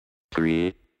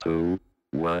3, 2,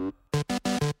 1.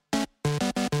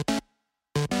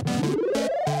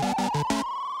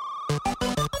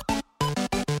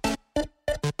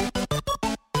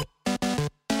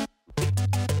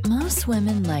 Most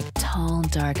women like tall,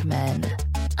 dark men.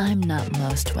 I'm not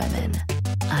most women.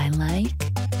 I like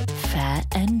fat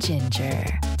and ginger.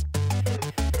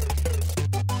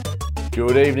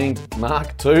 Good evening,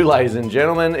 Mark 2, ladies and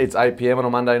gentlemen. It's 8 p.m. on a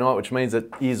Monday night, which means it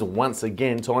is once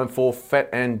again time for Fat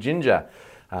and Ginger.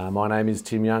 My name is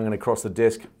Tim Young, and across the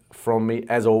desk from me,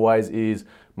 as always, is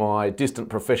my distant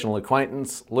professional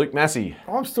acquaintance, Luke Massey.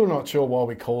 I'm still not sure why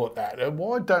we call it that.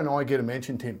 Why don't I get a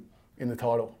mention, Tim, in the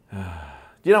title?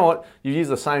 You know what? You've used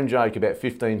the same joke about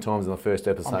 15 times in the first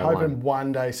episode. I'm hoping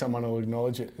one day someone will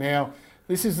acknowledge it. Now,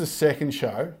 this is the second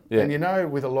show, Yeah. and you know,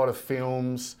 with a lot of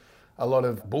films, a lot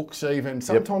of books even,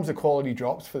 sometimes the quality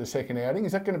drops for the second outing.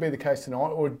 Is that going to be the case tonight,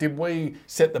 or did we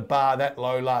set the bar that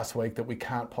low last week that we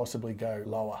can't possibly go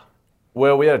lower?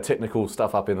 Well, we had technical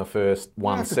stuff up in the first We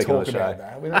don't 1 have to second of talk the show. about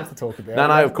that. We don't have to talk about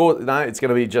No, it. of course, no. It's going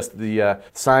to be just the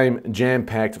same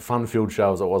jam-packed, fun-filled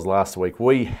show as it was last week.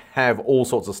 We have all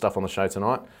sorts of stuff on the show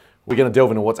tonight. We're going to delve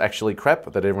into what's actually crap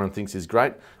that everyone thinks is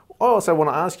great. I also want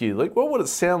to ask you, Luke, what would it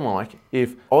sound like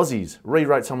if Aussies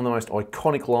rewrote some of the most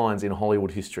iconic lines in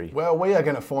Hollywood history? Well, we are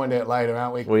going to find out later,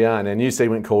 aren't we? We are in our new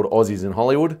segment called Aussies in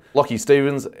Hollywood. Lockie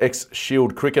Stevens,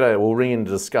 ex-Shield cricketer, will ring in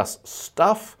to discuss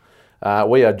stuff.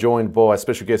 We are joined by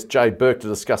special guest Jay Burke to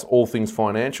discuss all things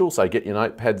financial, so get your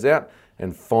notepads out.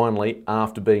 And finally,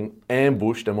 after being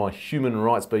ambushed and my human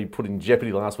rights being put in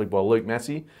jeopardy last week by Luke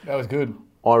Massey, That was good.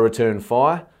 I return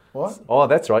fire. What? Oh,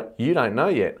 that's right. You don't know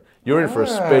yet. You're in for a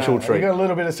special You treat. got a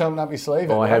little bit of something up your sleeve.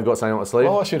 I have got something on my sleeve.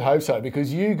 Well, I should hope so,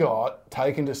 because you got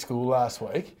taken to school last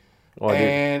week. I did.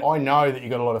 And I know that you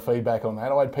got a lot of feedback on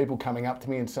that. I had people coming up to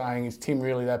me and saying, is Tim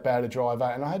really that bad a driver?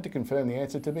 And I had to confirm the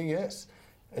answer to be yes.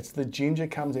 It's the ginger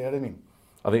comes out in him.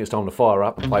 I think it's time to fire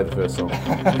up and play the first song.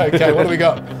 Okay, what do we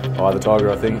got? Eye the Tiger,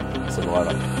 I think.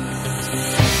 Survivor.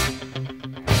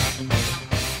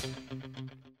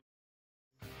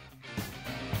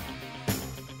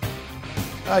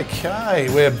 Okay,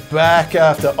 we're back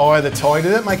after Eye of the Tiger.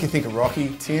 Did that make you think of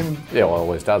Rocky, Tim? Yeah, well, it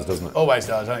always does, doesn't it? Always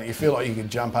does, don't it? You feel like you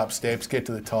could jump up steps, get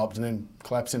to the tops, and then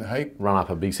collapse in a heap. Run up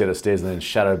a big set of stairs and then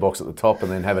shadow box at the top and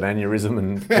then have an aneurysm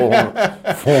and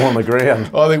fall on the ground.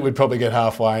 I think we'd probably get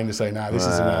halfway in to say, no, this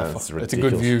is enough. it's It's a good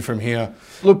ridiculous. view from here.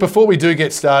 Look, before we do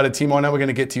get started, Tim, I know we're going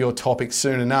to get to your topic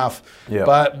soon enough, Yep.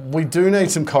 but we do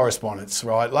need some correspondence,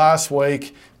 right? Last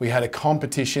week, we had a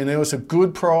competition. There was a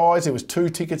good prize. There was 2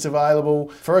 tickets available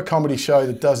for a comedy show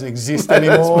that doesn't exist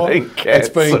anymore. been It's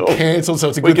been cancelled. cancelled, so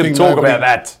it's a We good can thing. talk nobody- about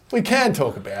that. We can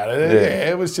talk about it. Yeah. Yeah,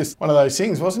 it was just one of those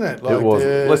things, wasn't it? It was.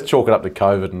 the- Let's chalk it up to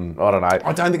COVID and I don't know.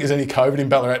 I don't think there's any COVID in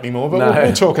Ballarat anymore, but No.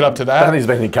 we'll chalk it up to I that. don't think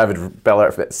there's been any COVID for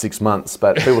Ballarat for about 6 months,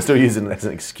 but people still use it as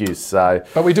an excuse. So,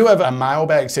 But we do have a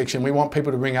mailbag section. We want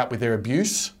people to ring up with their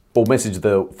abuse or message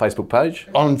the Facebook page.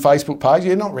 on Facebook page.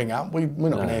 Yeah, not ring up. We're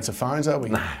not going to answer phones, are we?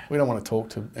 We don't want to talk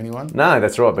to anyone. No,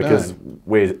 that's right, because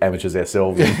we're amateurs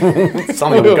ourselves. And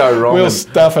something will go wrong. We'll and-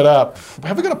 stuff it up.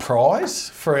 Have we got a prize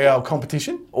for our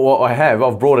competition? Well, I have.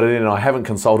 I've brought it in and I haven't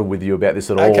consulted with you about this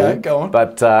at all. Okay, go on.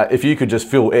 But if you could just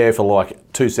fill air for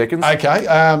like 2 seconds.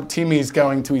 Okay, Tim is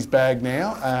going to his bag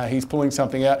now. He's pulling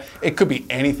something out. It could be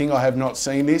anything. I have not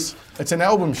seen this. It's an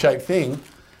album-shaped thing.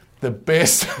 The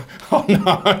best. Oh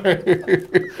no!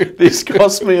 This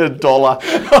cost me $1.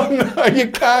 Oh no!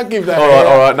 You can't give that.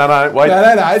 All right. No, wait.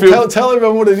 No. Phil, Tell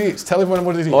everyone what it is. Tell everyone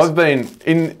what it is. I've been,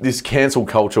 in this cancel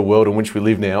culture world in which we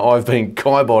live now, I've been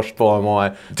kiboshed by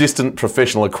my distant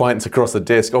professional acquaintance across the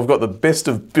desk. I've got the best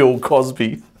of Bill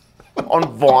Cosby on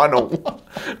vinyl,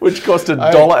 which cost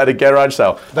 $1 at a garage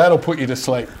sale. That'll put you to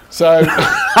sleep. So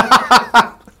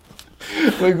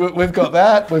we've got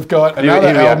that. We've got another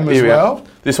Here we are, album as here we are. well.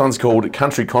 This one's called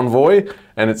Country Convoy,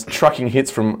 and it's trucking hits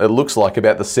from, it looks like,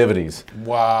 about the 70s.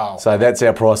 Wow. So that's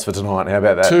our price for tonight. How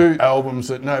about that? 2 albums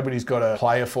that nobody's got a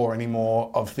player for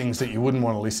anymore, of things that you wouldn't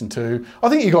want to listen to. I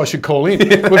think you guys should call in.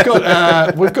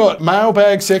 We've got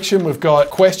mailbag section. We've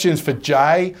got questions for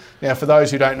Jay. Now, for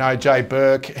those who don't know, Jay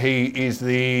Burke, he is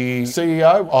the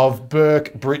CEO of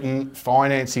Burke Britain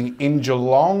Financing in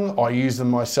Geelong. I use them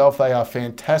myself. They are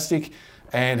fantastic.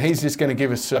 And he's just going to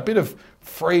give us a bit of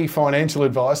free financial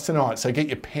advice tonight. So get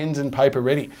your pens and paper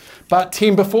ready. But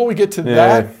Tim, before we get to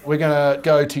that, we're going to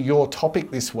go to your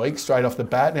topic this week straight off the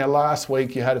bat. Now, last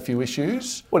week you had a few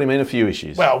issues. What do you mean a few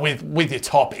issues? Well, with your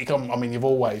topic, I mean, you've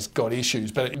always got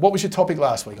issues. But what was your topic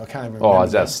last week? I can't even remember. Oh,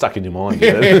 that's stuck in your mind.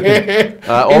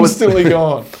 Yeah. Instantly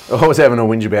gone. I was having a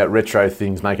whinge about retro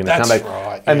things making a comeback.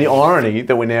 Right, and the irony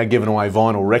that we're now giving away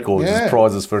vinyl records Yeah. as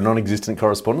prizes for a non-existent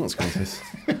correspondence contest.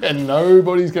 And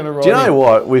nobody's going to write Do you know in.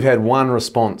 what? We've had one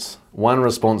response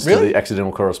to Really? the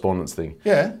accidental correspondence thing.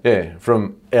 Yeah. Yeah,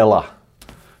 from Ella.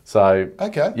 So,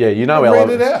 Okay. yeah, you know Well, Ella.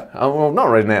 read it out. Well, not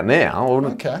reading it out now.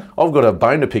 Okay. I've got a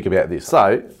bone to pick about this.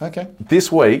 So, Okay.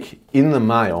 this week in the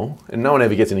mail, and no one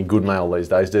ever gets any good mail these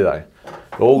days, do they?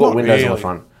 They've all got Not windows on really. the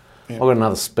front. I've got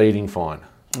another speeding fine.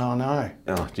 Oh, no.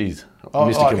 Oh, geez. Oh,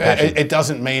 Mr. Compassion. it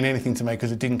doesn't mean anything to me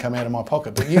because it didn't come out of my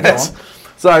pocket. But you go on.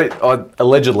 So I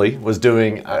allegedly was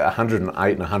doing a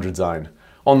 108 and 100 zone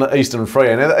on the Eastern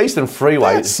Freeway. Now the Eastern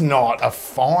Freeway... That's not a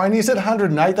fine, is it?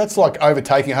 108? That's like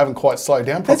overtaking. I haven't quite slowed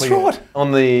down That's properly. right.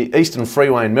 On the Eastern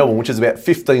Freeway in Melbourne, which is about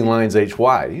 15 lanes each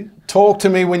way. Talk to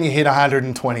me when you hit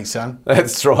 120, son.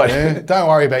 That's right. Yeah, don't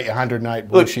worry about your 108 Look,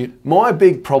 bullshit. my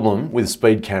big problem with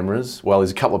speed cameras, well,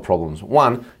 there's a couple of problems.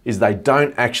 One is they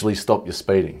don't actually stop you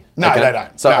speeding. No, they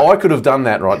don't. So No. I could have done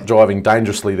that, right, driving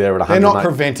dangerously there at 108. They're not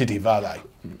preventative, are they?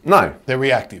 No, They're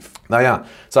reactive. they are.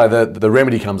 So the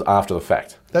remedy comes after the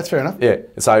fact. That's fair enough. Yeah,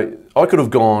 so I could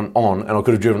have gone on and I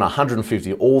could have driven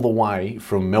 150 all the way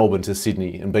from Melbourne to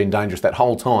Sydney and been dangerous that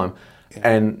whole time.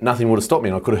 And nothing would have stopped me,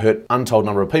 and I could have hurt untold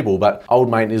number of people. But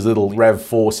old mate in his little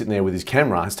RAV4 sitting there with his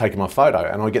camera has taken my photo,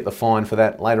 and I get the fine for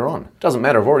that later on. Doesn't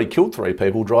matter, I've already killed 3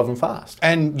 people driving fast.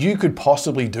 And you could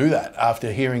possibly do that after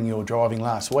hearing your driving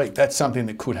last week. That's something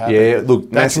that could happen. Yeah,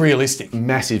 look, That's realistic.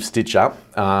 Massive stitch up.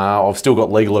 I've still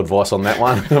got legal advice on that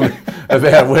one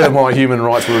about whether my human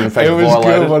rights were in fact It was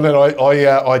violated. good when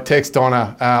I text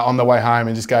Donna on the way home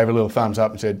and just gave her a little thumbs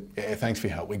up and said, "Yeah, thanks for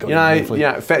your help. We got it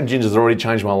beautifully." Fat and Ginger's already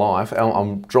changed my life.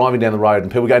 I'm driving down the road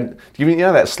and people go, you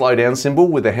know that slow down symbol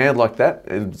with the hand like that?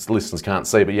 The listeners can't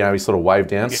see, but he sort of waved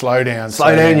down. Slow down.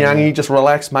 Slow down, youngie. Just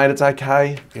relax, mate. It's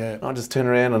okay. Yeah. I just turn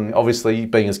around and obviously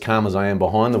being as calm as I am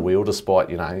behind the wheel, despite,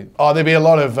 Oh, there'd be a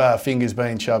lot of fingers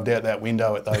being shoved out that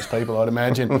window at those people, I'd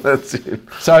imagine. that's it.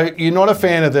 So you're not a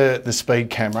fan of the speed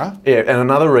camera. Yeah, and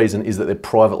another reason is that they're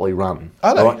privately run.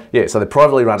 Are they? Right? Yeah, so they're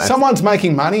privately run. Someone's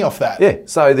making money off that. Yeah,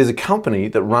 so there's a company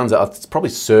that runs it. It's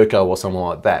probably Serco or someone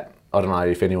like that. I don't know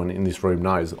if anyone in this room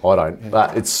knows. I don't.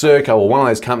 But it's Serco or one of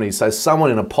those companies. So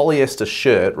someone in a polyester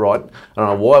shirt, right? I don't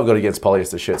know why I've got against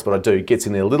polyester shirts, but I do. Gets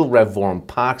in their little RAV4 and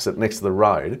parks it next to the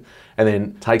road and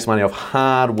then takes money off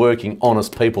hard-working,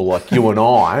 honest people like you and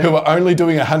I. Who are only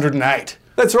doing 108.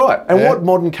 That's right. And Yeah. what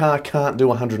modern car can't do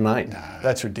 108?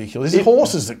 That's ridiculous. There's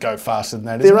horses that go faster than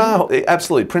that, isn't There are,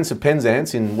 absolutely. Prince of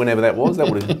Penzance in whenever that was. That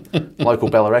would have local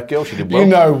Ballarat girl. She did well. You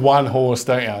know one horse,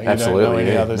 don't you? You Absolutely, don't know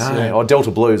any yeah. others. No, yeah. oh, Delta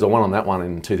Blues, I won on that one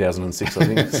in 2006, I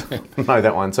think. know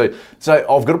that one too. So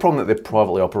I've got a problem that they're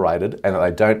privately operated and that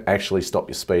they don't actually stop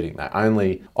you speeding. They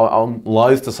only, I'm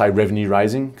loath to say revenue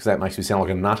raising because that makes me sound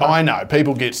like a nutter. I know,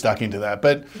 people get stuck into that,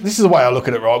 but this is the way I look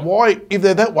at it, right? Why, if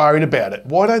they're that worried about it,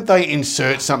 why don't they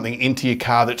insert something into your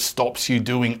car that stops you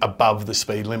doing above the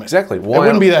speed limit? Exactly. It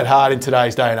wouldn't be that hard in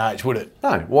today's day and age, would it?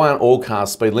 No, why aren't all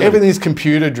cars speed limited? Everything's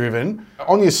computer driven.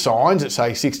 On your signs that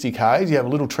say 60 k's, you have a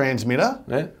little transmitter.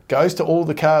 Yeah. Goes to all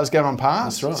the cars going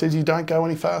past. That's right. Says you don't go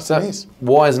any faster than this.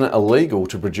 Why isn't it illegal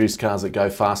to produce cars that go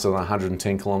faster than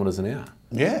 110 kilometres an hour?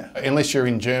 Yeah, unless you're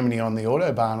in Germany on the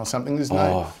Autobahn or something. There's no.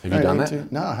 Oh, have you done need that?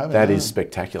 to. No, I haven't. That no. is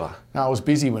spectacular. No, I was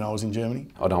busy when I was in Germany.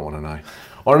 I don't want to know.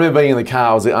 I remember being in the car,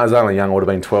 I was only young, I would have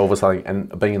been 12 or something,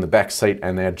 and being in the back seat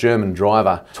and our German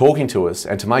driver talking to us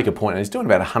and to make a point, and he's doing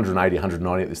about 180,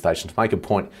 190 at this station, to make a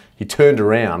point, he turned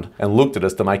around and looked at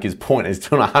us to make his point. He's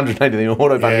doing 180 in the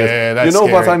Autobahn. Yeah, He goes, that's you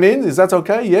know what scary. I mean? Is that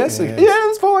okay? Yes. Yeah. Yeah,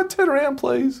 it's fine. Turn around,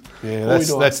 please. Yeah, What are we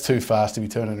doing? that's too fast to be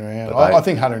turning around. But I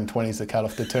think 120 is the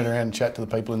cutoff to turn around and chat to the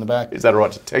people in the back. Is that all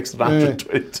right to text at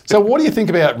 120? So what do you think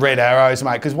about red arrows,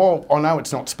 mate? Because while I know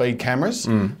it's not speed cameras,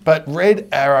 but red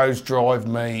arrows drive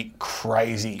me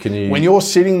crazy. Can you- When you're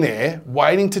sitting there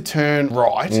waiting to turn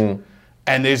right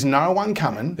and there's no one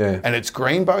coming Yeah. and it's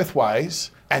green both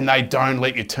ways and they don't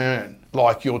let you turn,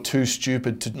 like you're too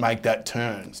stupid to make that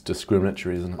turn. It's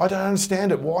discriminatory, isn't it? I don't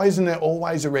understand it. Why isn't there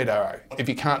always a red arrow if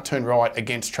you can't turn right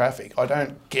against traffic? I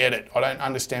don't get it. I don't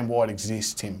understand why it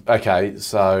exists, Tim. Okay,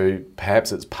 so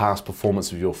perhaps it's past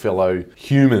performance of your fellow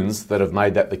humans that have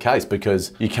made that the case,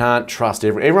 because you can't trust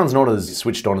everyone's not as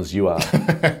switched on as you are.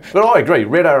 But I agree,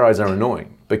 red arrows are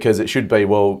annoying because it should be,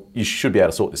 well, you should be able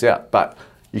to sort this out. But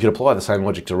You could apply the same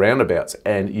logic to roundabouts.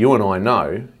 And you and I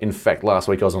know, in fact, last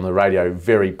week I was on the radio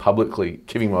very publicly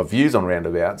giving my views on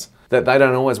roundabouts, that they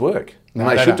don't always work. No,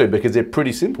 and they should don't. do, because they're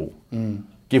pretty simple.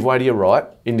 Give way to your right,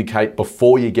 indicate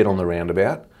before you get on the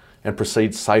roundabout, and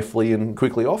proceed safely and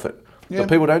quickly off it. Yeah. But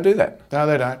people don't do that. No,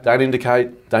 they don't. Don't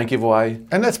indicate, don't give way.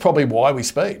 And that's probably why we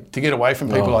speed, to get away from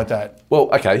people like that. Well,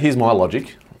 okay, here's my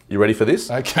logic. You ready for this?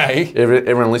 Okay.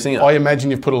 Everyone listening? I imagine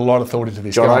you've put a lot of thought into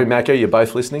this. John Go O, on. Macca, you're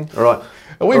both listening? All right.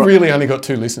 We really only got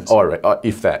 2 listeners.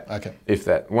 If that. Okay. If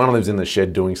that. One of them's in the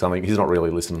shed doing something. He's not really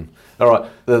listening. All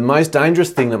right. The most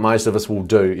dangerous thing that most of us will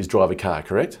do is drive a car,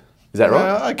 correct? Is that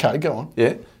right? Okay, go on.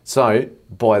 Yeah. So,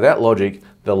 by that logic,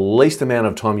 the least amount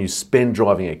of time you spend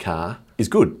driving a car is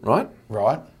good, right?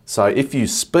 Right. So if you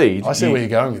speed... I see where you're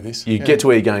going with this. You get to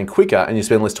where you're going quicker and you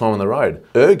spend less time on the road.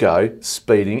 Ergo,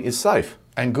 speeding is safe.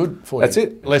 And good for you. That's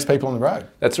it. Less people on the road.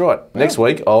 That's right. Next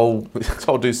week, I'll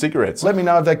do cigarettes. Let me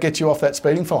know if that gets you off that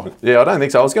speeding fine. Yeah, I don't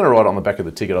think so. I was going to write it on the back of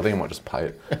the ticket. I think I might just pay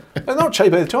it. They're not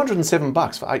cheap either.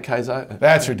 $207 for 8 Ks.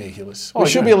 That's ridiculous. We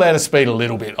should yeah. be allowed to speed a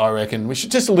little bit, I reckon. We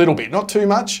should just a little bit, not too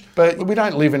much. But we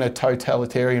don't live in a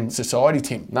totalitarian society,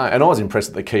 Tim. No, and I was impressed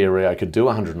that the Kia Rio could do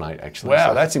 108 actually. Wow,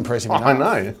 So- that's impressive I enough.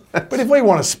 know. But if we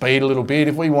want to speed a little bit,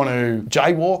 if we want to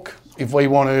jaywalk, if we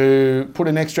want to put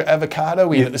an extra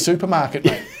avocado in at the supermarket,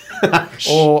 mate,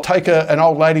 or take an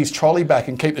old lady's trolley back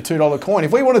and keep the $2 coin,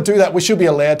 if we want to do that, we should be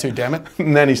allowed to, damn it.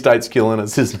 Nanny State's killing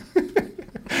us, isn't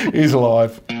it? He's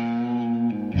alive.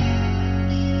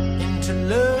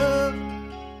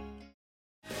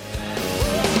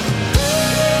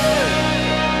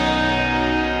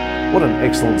 What an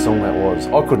excellent song that was.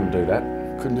 I couldn't do that.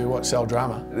 Couldn't do what? Sell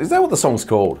drama. Is that what the song's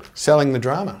called? Selling the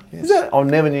drama. Yes. Is that? I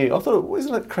never knew. I thought,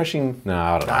 isn't it Crashing? No,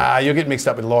 I don't know. You'll get mixed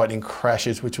up with Lightning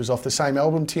Crashes, which was off the same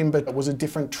album, Tim, but it was a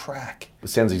different track. It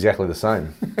sounds exactly the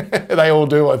same. They all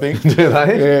do, I think. Do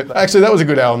they? Yeah. Actually, that was a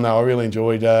good album, though. I really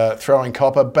enjoyed Throwing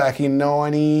Copper back in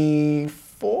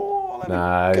 94.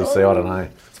 No, you see, I don't know.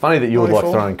 It's funny that you would like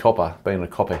 94? throwing copper, being a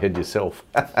copperhead yourself.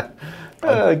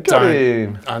 Got Don't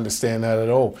him. understand that at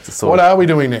all. sort What of- are we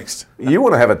doing next? You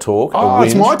want to have a talk, Oh, a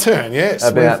it's whinge my turn, yes.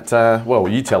 about, well,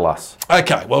 you tell us.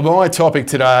 Okay, well, my topic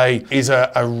today is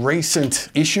a recent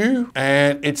issue,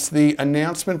 and it's the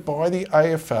announcement by the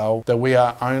AFL that we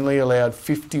are only allowed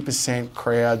 50%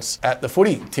 crowds at the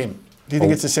footy, Tim. Do you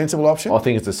think it's a sensible option? I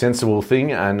think it's a sensible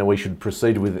thing, and we should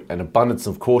proceed with an abundance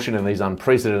of caution in these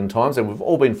unprecedented times, and we've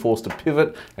all been forced to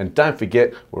pivot, and don't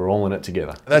forget, we're all in it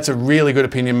together. That's a really good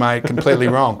opinion, mate. Completely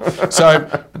wrong.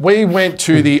 So we went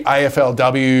to the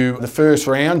AFLW, the first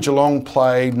round. Geelong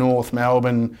played North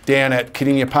Melbourne down at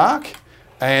Cardinia Park,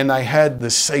 and they had the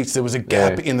seats. There was a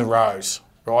gap in the rows.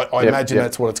 Right, I imagine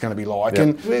that's what it's going to be like. Yep.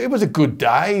 And it was a good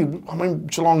day. I mean,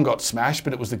 Geelong got smashed,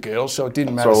 but it was the girls, so it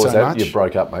didn't matter Sorry, so was that? much. You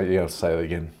broke up, mate. You got to say that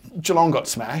again. Geelong got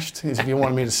smashed, is if you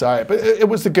wanted me to say it. But it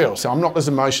was the girls, so I'm not as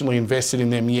emotionally invested in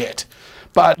them yet.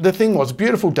 But the thing was,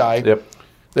 beautiful day. Yep.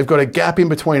 They've got a gap in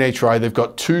between each row. They've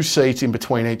got 2 seats in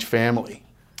between each family.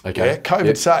 Okay. Yeah, COVID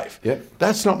Yep. safe. Yep.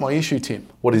 That's not my issue, Tim.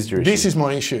 What is your issue? This is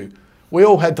my issue. We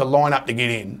all had to line up to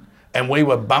get in, and we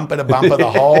were bumper to bumper the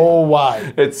whole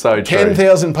way. It's so true.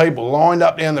 10,000 people lined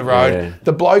up down the road. Yeah.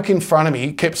 The bloke in front of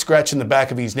me kept scratching the back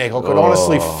of his neck. I could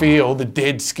honestly feel the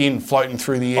dead skin floating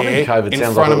through the I air think COVID in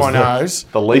sounds front like of it my was nose.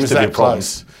 the It least was of that your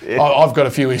problems. close. Yeah. I've got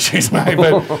a few issues, mate.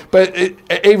 But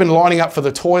even lining up for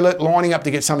the toilet, lining up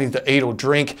to get something to eat or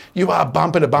drink, you are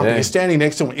bumper to bumper. Yeah. You're standing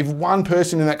next to them. If one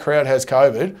person in that crowd has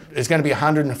COVID, there's going to be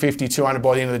 150, 200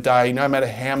 by the end of the day, no matter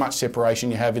how much separation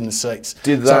you have in the seats.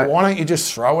 Did So they- why don't you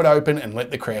just throw it open and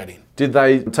let the crowd in? Did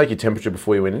they take your temperature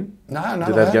before you went in? No, none Did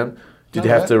of they have that. a gun? Did None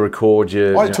you of have that. to record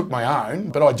your... I took my own,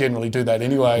 but I generally do that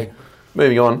anyway.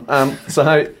 Moving on.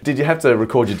 So, did you have to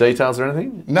record your details or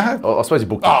anything? No. Oh, I suppose you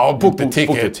booked. Oh, I booked the Booked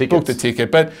ticket. Booked the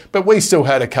ticket. But we still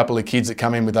had a couple of kids that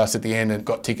come in with us at the end and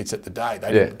got tickets at the day.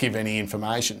 They didn't give any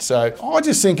information. So I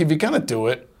just think if you're going to do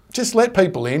it, just let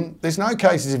people in. There's no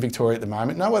cases in Victoria at the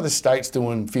moment. No other state's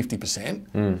doing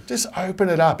 50%. Just open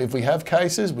it up. If we have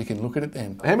cases, we can look at it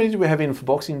then. How many did we have in for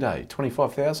Boxing Day?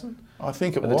 25,000? I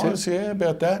think it the was, yeah,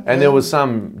 about that. And yeah. there was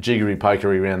some jiggery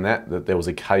pokery around that there was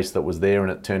a case that was there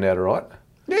and it turned out all right.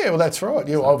 Yeah, well, that's right.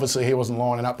 Yeah, obviously he wasn't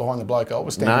lining up behind the bloke I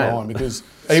was standing No. behind because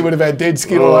he would have had dead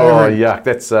skin all Oh, over him. yuck.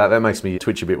 That makes me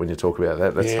twitch a bit when you talk about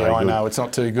that. That's Yeah, no I good. know, it's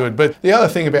not too good. But the other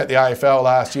thing about the AFL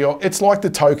last year, it's like the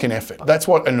token effort. That's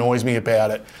what annoys me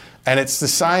about it. And it's the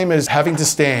same as having to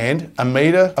stand a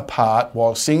metre apart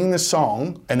while singing the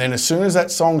song, and then as soon as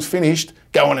that song's finished,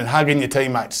 going and hugging your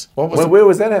teammates. What was Where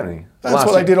was that happening? That's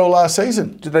what they did all last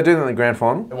season. Did they do that in the grand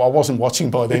final? Well, I wasn't watching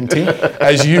by then, Tim,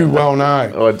 as you well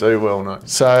know. I do well know.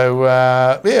 So,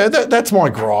 that's my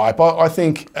gripe. I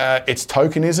think it's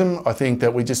tokenism. I think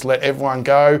that we just let everyone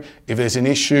go. If there's an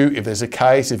issue, if there's a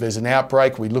case, if there's an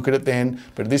outbreak, we look at it then.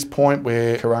 But at this point,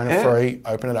 we're corona-free,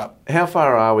 open it up. How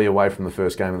far are we away from the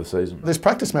first game of the season? There's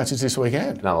practice matches this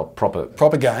weekend. No,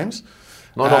 proper Games.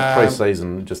 Not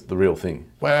pre-season, just the real thing.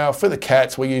 Well, for the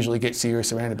Cats, we usually get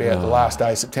serious around about the last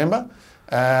day of September.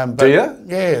 Do you?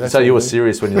 Yeah. That's so you were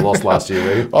serious when you lost last year,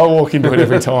 were you? I walk into it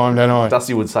every time, don't I?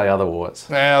 Dusty would say otherwise.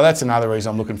 Well, that's another reason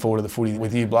I'm looking forward to the footy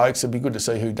with you blokes. It'd be good to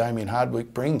see who Damien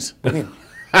Hardwick brings with him.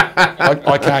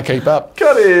 I can't keep up.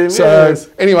 Got him, So, yes.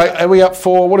 Anyway, what are we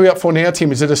up for now,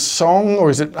 Tim? Is it a song or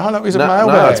is it mailbag?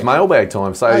 No, it's mailbag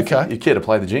time. So Okay. if you care to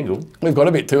play the jingle. We've got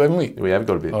a bit too, haven't we? We have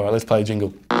got a bit. All right, let's play a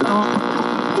jingle.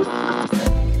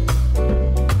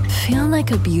 Feel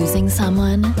like abusing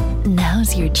someone?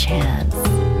 Now's your chance.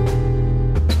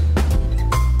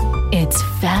 It's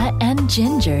Fat and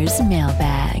Ginger's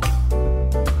mailbag.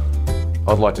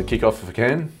 I'd like to kick off if I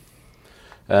can.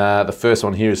 The first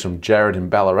one here is from Jared in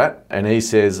Ballarat, and he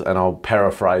says, and I'll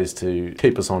paraphrase to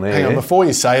keep us on air. Hang on, before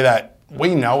you say that,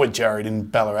 we know a Jared in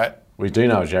Ballarat. We do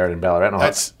know Jared in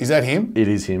Ballarat. Is that him? It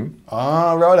is him.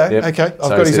 Oh, righto. Yep. Okay, I've So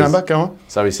got he his says- number. Go on.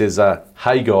 So he says,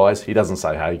 hey guys. He doesn't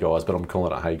say hey guys, but I'm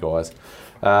calling it hey guys.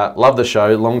 Love the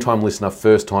show. Long time listener,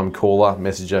 first time caller,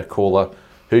 messenger, caller.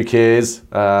 Who cares?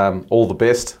 All the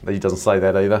best. He doesn't say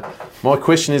that either. My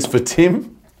question is for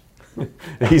Tim.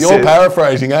 You're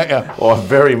paraphrasing, aren't you? Oh,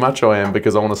 very much I am,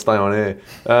 because I want to stay on air.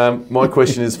 My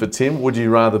question is for Tim. Would you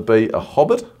rather be a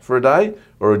hobbit for a day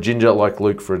or a ginger like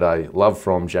Luke for a day? Love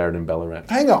from Jared in Ballarat.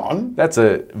 Hang on. That's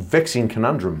a vexing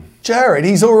conundrum. Jared,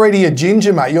 he's already a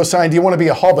ginger, mate. You're saying, do you want to be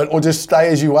a hobbit or just stay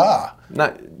as you are? No.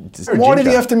 Why did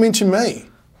he have to mention me?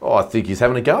 Oh, I think he's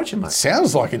having a go at you, mate.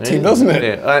 Sounds like it, Tim, doesn't it?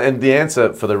 Yeah, and the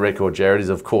answer for the record, Jared, is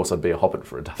of course I'd be a hobbit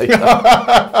for a day.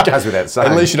 Goes without saying.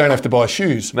 At least you don't have to buy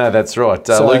shoes. No, that's right.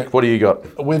 So- Luke, what do you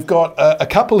got? We've got a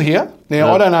couple here.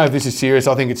 Now, I don't know if this is serious.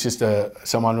 I think it's just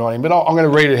someone writing, but I'm going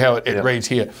to read it how it reads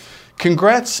here.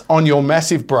 Congrats on your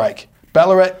massive break.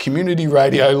 Ballarat Community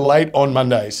Radio late on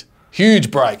Mondays.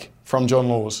 Huge break from John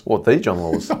Laws. What, the John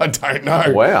Laws? I don't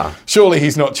know. Wow. Surely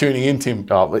he's not tuning in, Tim.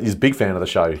 Oh, he's a big fan of the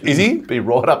show. Is he? Be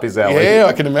right up his alley. Yeah,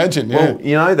 I can imagine. Yeah. Well,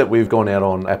 you know that we've gone out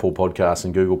on Apple Podcasts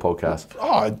and Google Podcasts. Oh,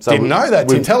 I didn't know that,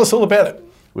 Tim. we've- Tell us all about it.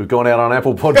 We've gone out on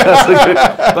Apple Podcasts.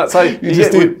 But so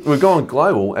just did. we've gone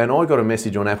global, and I got a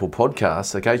message on Apple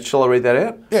Podcasts. Okay, shall I read that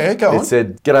out? Yeah, go on. It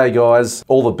said, "G'day guys,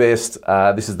 all the best.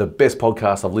 This is the best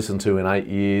podcast I've listened to in 8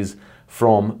 years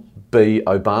from B.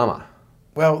 Obama."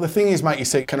 Well, the thing is, mate, you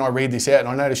said, can I read this out? And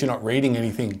I notice you're not reading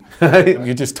anything.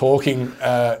 You're just talking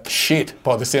shit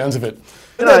by the sounds of it.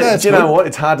 Do you know what?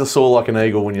 It's hard to soar like an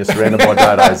eagle when you're surrounded by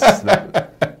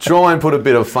dodos. Try and put a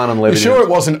bit of fun and levity. You sure it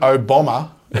wasn't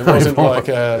Obama? It wasn't like...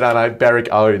 No, Barrick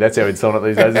O. That's how he's on it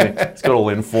these days, isn't he? It's got all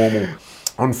informal.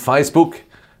 On Facebook,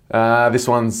 this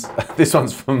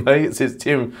one's for me. It says,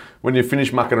 Tim, when you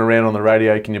finish mucking around on the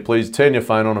radio, can you please turn your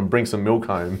phone on and bring some milk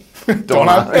home?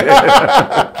 Donna.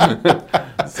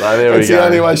 So there That's we go. the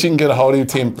only way she can get a hold of you,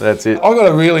 Tim. That's it. I got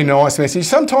a really nice message.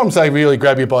 Sometimes they really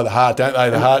grab you by the heart, don't they?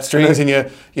 The heartstrings, and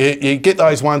you get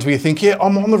those ones where you think, yeah,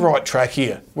 I'm on the right track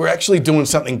here. We're actually doing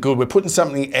something good. We're putting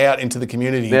something out into the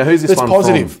community. Now, who's this that's one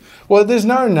positive. from? Well, there's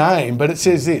no name, but it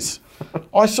says this.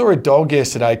 I saw a dog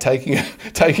yesterday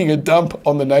taking a dump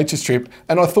on the nature strip,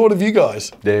 and I thought of you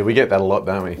guys. Yeah, we get that a lot,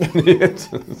 don't we?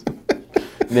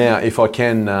 Now, if I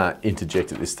can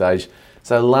interject at this stage.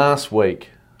 So last week,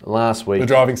 The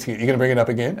driving skit. You're going to bring it up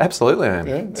again? absolutely I am.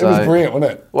 Yeah? It was brilliant,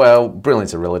 wasn't it? Well,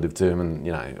 brilliant's a relative term, and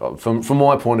you know, from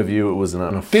my point of view, it was an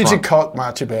affront. Did you cop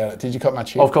much about it? Did you cop much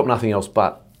shit? I've got nothing else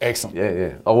but. Excellent.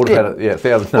 Yeah. I would have had it,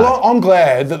 1,000. No. Well, I'm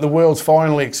glad that the world's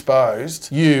finally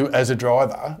exposed you as a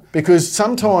driver, because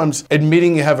sometimes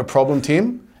admitting you have a problem,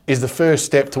 Tim, is the first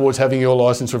step towards having your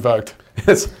licence revoked.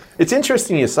 It's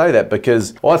interesting you say that,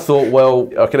 because I thought, well,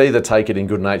 I could either take it in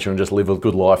good nature and just live a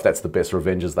good life. That's the best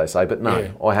revenge, as they say. But no,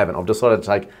 Yeah. I haven't. I've decided to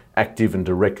take active and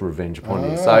direct revenge upon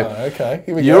you. So Okay,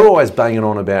 here we you're go. always banging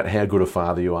on about how good a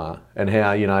father you are, and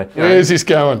how, you know... Where's this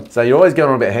going? So you're always going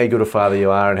on about how good a father you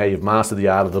are and how you've mastered the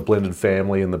art of the blended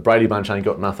family, and the Brady Bunch ain't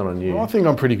got nothing on you. I think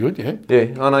I'm pretty good, yeah.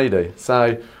 Yeah, I know you do.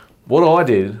 So what I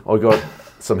did, I got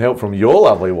some help from your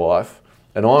lovely wife,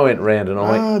 and I went round and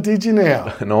Oh, did you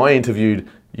now? I interviewed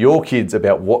your kids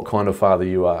about what kind of father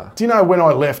you are. Do you know when I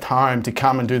left home to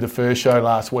come and do the first show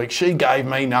last week, she gave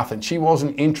me nothing. She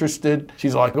wasn't interested.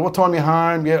 She's like, what time are you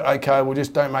home? Yeah, okay, well,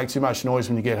 just don't make too much noise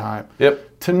when you get home.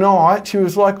 Yep. Tonight, she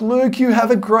was like, Luke, you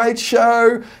have a great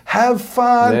show. Have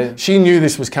fun. Yeah. She knew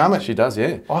this was coming. She does,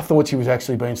 yeah. I thought she was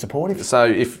actually being supportive. So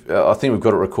if I think we've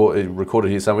got it recorded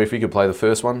here somewhere. If you could play the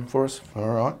first one for us. All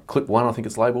right. Clip 1, I think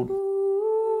it's labelled.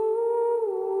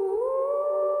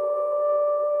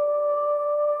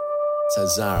 So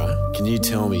Zara, can you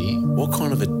tell me what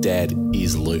kind of a dad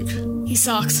is Luke? He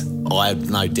sucks. I have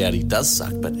no doubt he does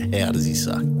suck, but how does he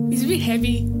suck? He's a bit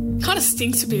heavy. Kind of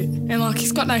stinks a bit. And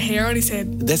he's got no hair on his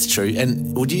head. That's true.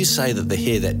 And would you say that the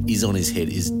hair that is on his head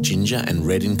is ginger and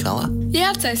red in colour?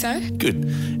 Yeah, I'd say so. Good.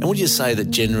 And would you say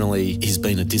that generally he's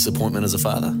been a disappointment as a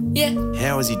father? Yeah.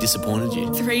 How has he disappointed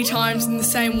you? 3 times in the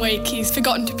same week, he's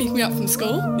forgotten to pick me up from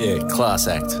school. Yeah, class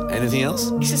act. Anything else?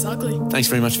 He's just ugly. Thanks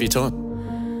very much for your time.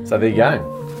 So there you go.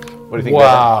 What do you think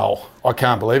about Wow. I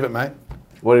can't believe it, mate. that?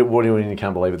 What do you mean you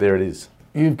can't believe it? There it is.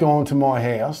 You've gone to my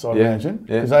house, I'd Yeah, imagine,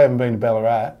 yeah. because they haven't been to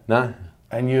Ballarat, No?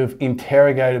 and you've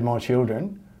interrogated my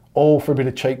children, all for a bit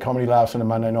of cheap comedy laughs on a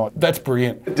Monday night. That's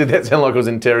brilliant. Did that sound like I was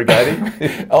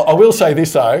interrogating? I will say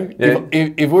this, though. Yeah.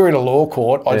 If we're in a law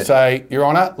court, I'd Yeah. say, Your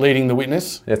Honour, leading the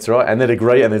witness. That's right. And they'd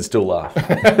agree and they'd still laugh.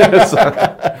 That's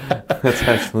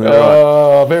actually right.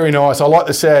 Oh, very nice. I like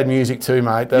the sad music too,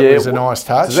 mate. That Yeah, was a nice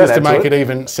touch. does that Just to add to make it? it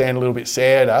even sound a little bit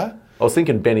sadder. I was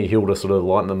thinking Benny Hill to sort of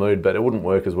lighten the mood, but it wouldn't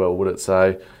work as well, would it?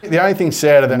 So, The only thing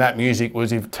sadder than that music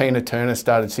was if Tina Turner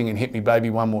started singing Hit Me Baby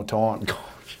One More Time.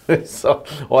 so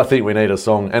I think we need a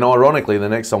song. And ironically, the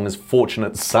next song is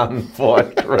Fortunate Son by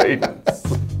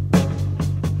Creedence.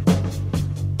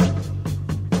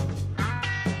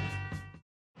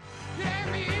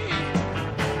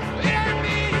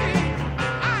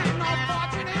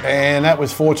 And that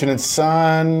was Fortunate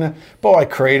Son by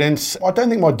Creedence. I don't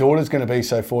think my daughter's going to be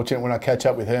so fortunate when I catch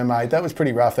up with her, mate. That was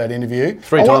pretty rough, that interview.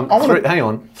 Hang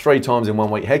on, 3 times in 1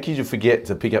 week. How could you forget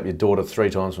to pick up your daughter 3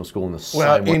 times from school in the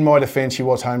Well, same week? in my defence, she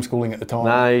was homeschooling at the time.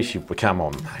 No, come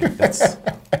on, mate. That's,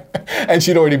 And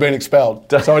she'd already been expelled,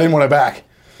 so I didn't want her back.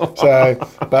 So,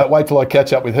 but wait till I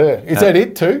catch up with her. Is that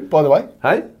it too, by the way?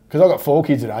 hey? Because I've got 4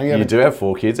 kids at home. You do have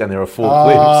 4 kids, and there are 4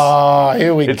 Oh,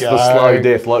 here we clips. go. It's the slow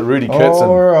death, like Rudy Kurtzen.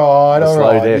 All right, The all slow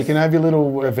right. death. You can have your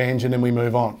little revenge and then we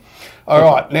move on. All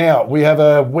right, now we have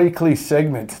a weekly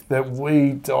segment that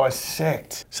we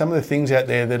dissect some of the things out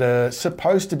there that are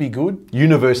supposed to be good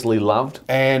Universally loved.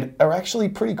 and are actually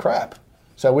pretty crap.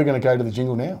 So we're going to go to the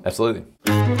jingle now. Absolutely.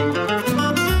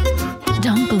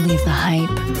 Don't believe the hype.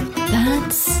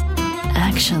 That's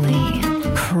actually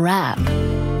crap.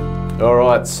 All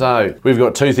right, so we've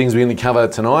got 2 things we're going to cover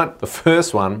tonight. The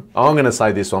first one, I'm going to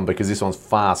say this one because this one's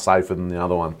far safer than the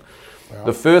other one. Right.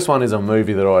 The first one is a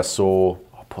movie that I saw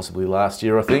possibly last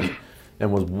year, I think,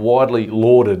 and was widely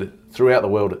lauded throughout the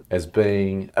world as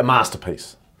being a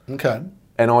masterpiece. Okay.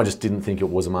 And I just didn't think it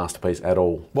was a masterpiece at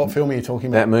all. What film are you talking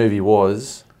That about? movie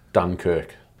was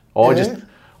Dunkirk.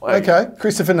 Okay,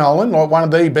 Christopher Nolan, like one of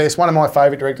the best, one of my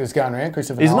favourite directors going around,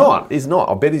 Christopher Nolan. He's not.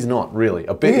 I bet he's not, really.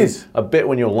 I bet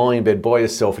when you're lying in bed by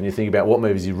yourself and you think about what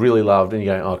movies you really loved and you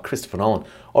go, oh, Christopher Nolan.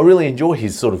 I really enjoy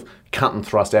his sort of cut and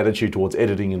thrust attitude towards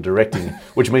editing and directing,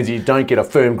 which means you don't get a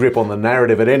firm grip on the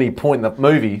narrative at any point in the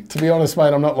movie. To be honest,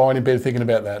 mate, I'm not lying in bed thinking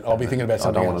about that. I'll be thinking about I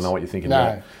something don't want else. to know what you're thinking No.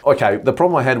 about. Okay, the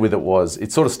problem I had with it was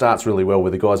it sort of starts really well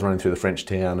with the guy's running through the French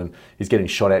town and he's getting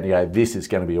shot at and you go, this is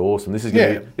going to be awesome. This is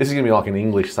going to be like an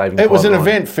English Saving It was an Private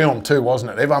Ryan. event film too,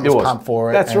 wasn't it? Everyone was pumped for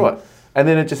it. That's and- right. And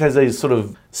then it just has these sort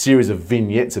of series of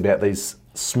vignettes about these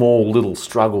small little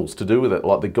struggles to do with it.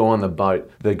 Like the guy on the boat,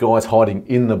 the guy's hiding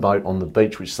in the boat on the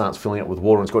beach, which starts filling up with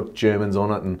water and it's got Germans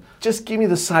on it. And just give me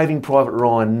the Saving Private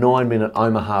Ryan 9-minute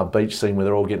Omaha beach scene where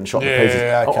they're all getting shot to pieces.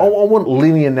 Yeah, okay. I want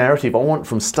linear narrative. I want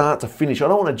from start to finish. I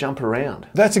don't want to jump around.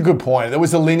 That's a good point. There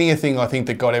was a linear thing, I think,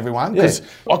 that got everyone because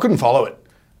I couldn't follow it.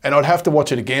 And I'd have to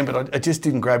watch it again, but it just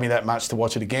didn't grab me that much to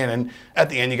watch it again. And at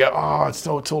the end, you go, oh, it's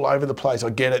all over the place. I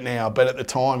get it now. But at the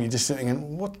time, you're just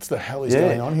thinking, what the hell is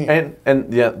going on here?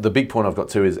 And yeah, the big point I've got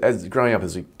too is, as growing up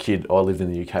as a kid, I lived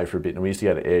in the UK for a bit, and we used to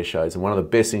go to air shows. And one of the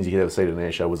best things you could ever see at an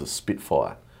air show was a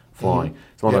Spitfire flying.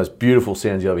 It's one of those beautiful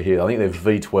sounds you ever hear. I think they're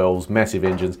V12s, massive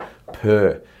engines,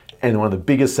 purr. And one of the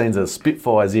biggest scenes that a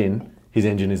Spitfire's in, his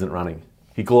engine isn't running.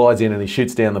 He glides in and he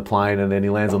shoots down the plane and then he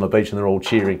lands on the beach and they're all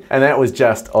cheering. And that was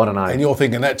just, I don't know. And you're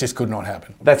thinking that just could not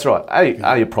happen. That's right.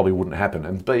 A, it probably wouldn't happen.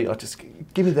 And B, I just,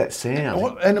 give me that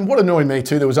sound. And what annoyed me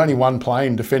too, there was only one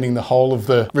plane defending the whole of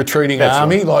the retreating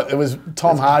army. right. Like there was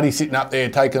Tom Hardy sitting up there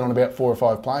taking on about 4 or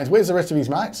 5 planes. Where's the rest of his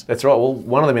mates? That's right. Well,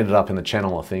 one of them ended up in the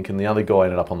channel, I think, and the other guy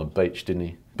ended up on the beach, didn't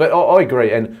he? But I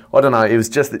agree, and I don't know, it was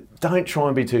just that don't try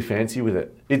and be too fancy with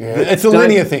it. It's a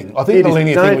linear thing. I think the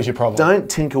linear thing was your problem. Don't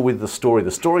tinker with the story. The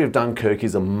story of Dunkirk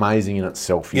is amazing in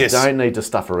itself. You don't need to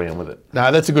stuff around with it.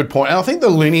 No, that's a good point. And I think the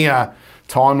linear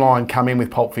timeline come in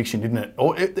with Pulp Fiction, didn't it?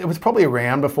 Or it was probably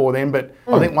around before then, but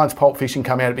I think once Pulp Fiction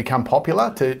came out, it became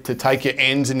popular to take your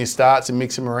ends and your starts and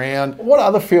mix them around. What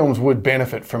other films would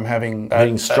benefit from having...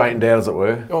 Being straightened out, as it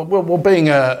were. Well, being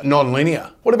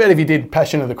non-linear. What about if you did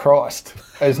Passion of the Christ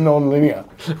as non-linear?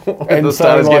 And the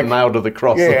start is getting nailed to the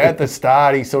cross. Yeah, at the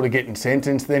start he's sort of getting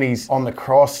sentenced, then he's on the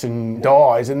cross and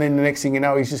dies, and then the next thing you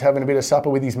know, he's just having a bit of supper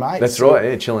with his mates. That's right,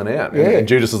 yeah, chilling out. Yeah. And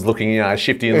Judas is looking,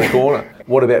 shifty in the corner.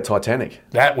 What about Titanic?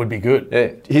 That would be good.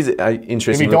 Yeah. Here's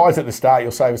interesting... If he dies at the start,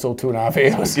 you'll save us all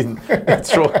 2.5 hours.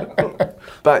 That's right.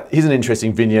 But here's an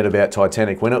interesting vignette about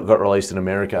Titanic. When it got released in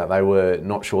America, they were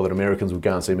not sure that Americans would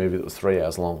go and see a movie that was 3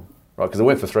 hours long. Right, because it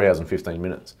went for 3 hours and 15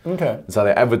 minutes. Okay. And so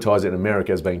they advertised it in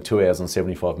America as being 2 hours and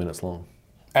 75 minutes long.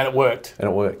 And it worked.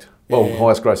 Well,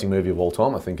 highest grossing movie of all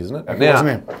time, I think, isn't it?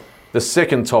 Now, the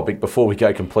second topic, before we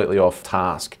go completely off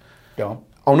task. Go on.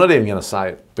 I'm not even going to say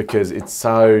it because it's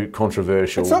so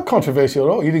controversial. It's not controversial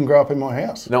at all. You didn't grow up in my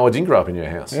house. No, I didn't grow up in your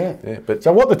house. Yeah. But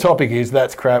so what the topic is,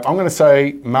 that's crap. I'm going to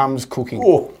say mum's cooking.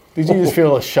 Oh. Did you just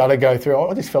feel a shudder go through?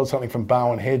 I just felt something from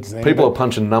Bowen Heads then. People are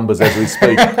punching numbers as we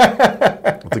speak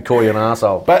to call you an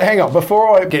arsehole. But hang on,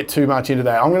 before I get too much into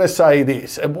that, I'm going to say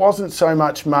this. It wasn't so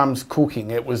much mum's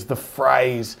cooking, it was the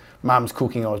phrase mum's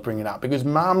cooking I was bringing up, because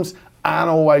mums aren't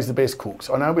always the best cooks.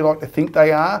 I know we like to think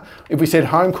they are. If we said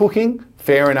home cooking,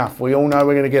 fair enough. We all know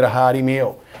we're going to get a hearty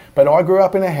meal. But I grew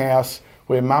up in a house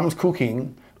where mum's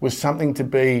cooking was something to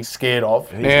be scared of.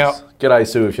 Jesus. Now, g'day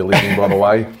Sue if you're listening, by the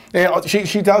way. Now,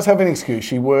 she does have an excuse.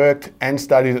 She worked and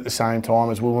studied at the same time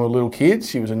as we were little kids.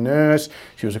 She was a nurse.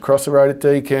 She was across the road at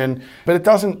Deakin. But it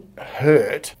doesn't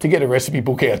hurt to get a recipe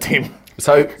book out, Tim.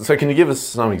 So can you give us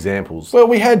some examples? Well,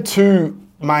 we had two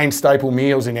main staple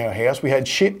meals in our house. We had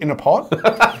shit in a pot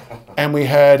and we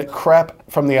had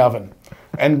crap from the oven.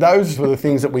 And those were the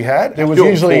things that we had. There was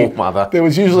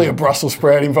usually a Brussels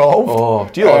sprout involved. Oh,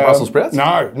 do you like Brussels sprouts?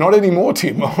 No, not anymore,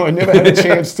 Tim. I never had a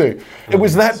chance to. It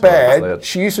was that bad.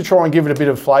 She used to try and give it a bit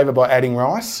of flavour by adding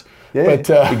rice. Yeah, but,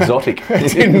 exotic.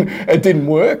 It didn't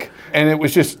work, and it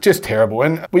was just terrible.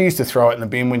 And we used to throw it in the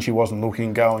bin when she wasn't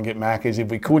looking, go and get Macca's if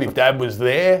we could. If Dad was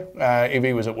there, if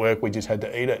he was at work, we just had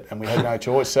to eat it, and we had no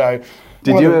choice. So,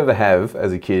 did you ever have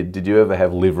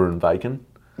liver and bacon?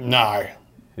 No.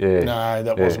 Yeah. No,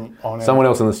 that wasn't on. Someone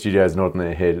else in the studio is nodding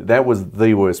their head. That was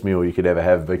the worst meal you could ever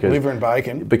have because liver and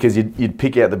bacon. Because you'd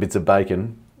pick out the bits of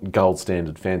bacon, gold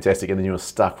standard, fantastic, and then you were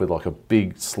stuck with like a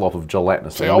big slop of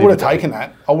gelatinous. See, I would have taken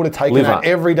that. I would have taken that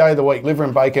every day of the week, liver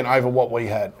and bacon over what we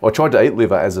had. I tried to eat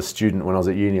liver as a student when I was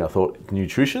at uni. I thought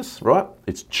nutritious, right?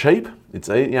 It's cheap. It's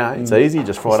easy. You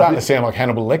just fry it up. Starting to sound like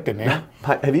Hannibal Lecter now.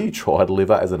 Mate, have you tried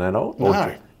liver as an adult?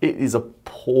 No. It is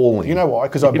appalling. You know why?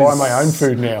 Because I buy my own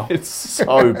food now. It's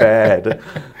so bad.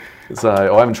 So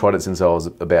I haven't tried it since I was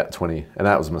about 20, and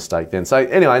that was a mistake then. So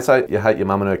anyway, so you hate your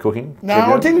mum and her cooking? No,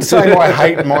 I didn't say I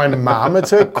hate my mum.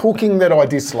 It's her cooking that I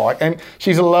dislike. And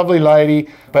she's a lovely lady,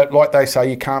 but like they say,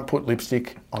 you can't put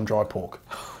lipstick on dry pork.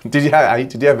 Did you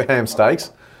have ham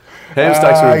steaks? Ham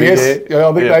steaks were a big yes. Yeah,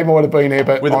 I think they might have been there,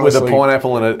 but with a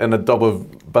pineapple and a dob of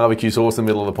barbecue sauce in the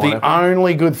middle of the pineapple. The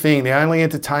only good thing, the only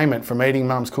entertainment from eating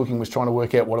mum's cooking was trying to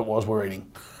work out what it was we're eating.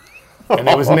 And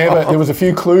there was a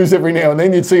few clues every now and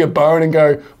then. You'd see a bone and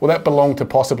go, well, that belonged to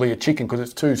possibly a chicken because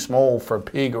it's too small for a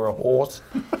pig or a horse.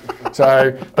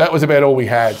 So that was about all we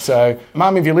had. So,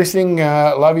 Mum, if you're listening,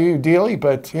 love you dearly,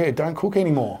 but yeah, don't cook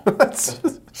anymore.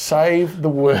 Save the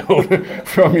world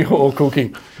from your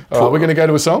cooking. All right, we're going to go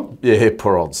to a song? Yeah,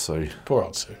 poor old Sue. Poor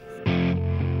old Sue.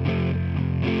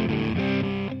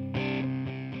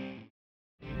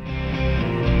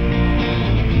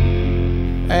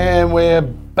 And we're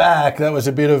back. That was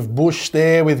a bit of Bush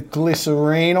there with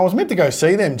Glycerine. I was meant to go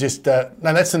see them just... no,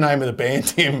 that's the name of the band,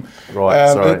 Tim. Right,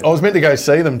 sorry. I was meant to go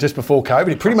see them just before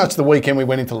COVID. Pretty much the weekend we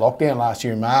went into lockdown last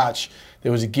year in March.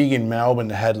 There was a gig in Melbourne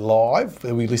that had live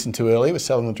that we listened to earlier with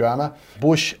Selling the Drama.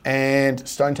 Bush and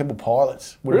Stone Temple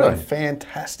Pilots would have been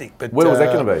fantastic. But where was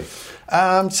that going to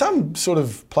be? Some sort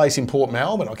of place in Port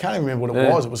Melbourne. I can't even remember what it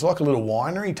was. It was like a little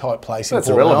winery type place in Port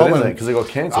Melbourne. That's irrelevant, isn't it? Because they got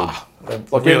cancelled.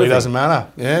 It really doesn't matter.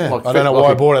 Yeah, I don't know why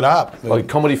I brought it up. Like a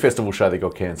comedy festival show that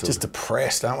got cancelled. Just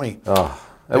depressed, aren't we? Oh.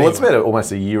 Well, it's about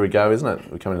almost a year ago, isn't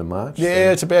it? We're coming to March.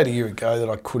 Yeah, it's about a year ago that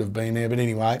I could have been there. But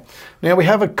anyway, now we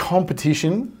have a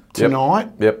competition tonight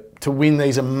to win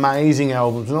these amazing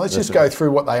albums. And let's just go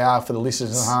through what they are for the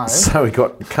listeners at home. So we've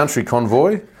got Country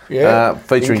Convoy. Yeah,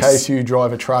 featuring... in case you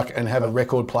drive a truck and have a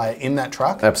record player in that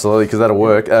truck. Absolutely, because that'll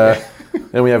work.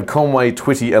 Then we have Conway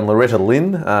Twitty and Loretta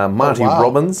Lynn, Marty wow.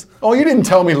 Robbins. Oh, you didn't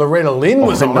tell me Loretta Lynn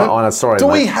was on it. No, sorry, Do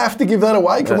we mate. have to give that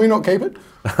away? Can we not keep it?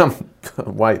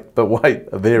 Wait,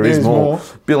 there There's is more. more.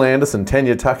 Bill Anderson,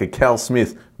 Tanya Tucker, Cal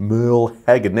Smith, Merle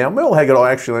Haggard. Now, Merle Haggard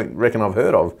I actually reckon I've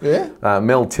heard of. Yeah?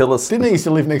 Mel Tillis. Didn't he used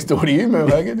to live next door to you, Merle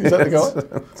Haggard? Is that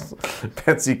the guy?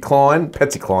 Patsy Cline.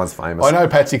 Patsy Cline's famous. I know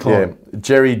Patsy Cline. Yeah.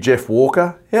 Jerry Jeff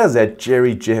Walker. How's that?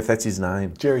 Jerry Jeff, that's his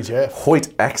name. Jerry Jeff.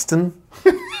 Hoyt Axton.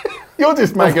 You're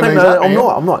just making No, these no, up. I'm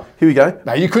here. not. Here we go.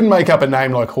 No, you couldn't make up a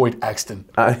name like Hoyt Axton.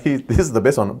 This is the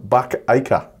best one. Buck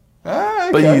Acre. Ah,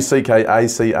 okay. Buckacre.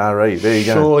 There you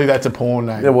go. Surely that's a porn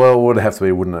name. Yeah, well, it would have to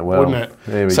be, wouldn't it? Well, Wouldn't it?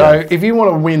 There we So go. if you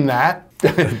want to win that,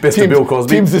 Best of Bill Cosby.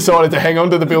 Tim's decided to hang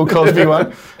on to the Bill Cosby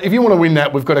one. If you want to win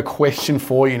that, we've got a question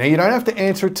for you. Now, you don't have to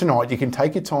answer it tonight. You can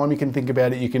take your time. You can think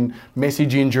about it. You can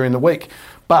message in during the week.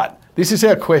 But this is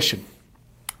our question.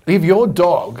 If your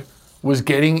dog was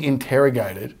getting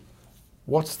interrogated,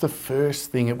 what's the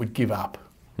first thing it would give up?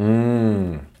 Do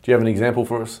you have an example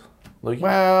for us, Luke?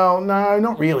 Well, no,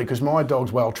 not really, because my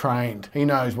dog's well trained. He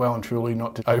knows well and truly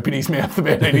not to open his mouth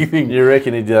about anything. You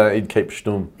reckon he'd keep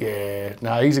stum? Yeah,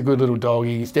 no, he's a good little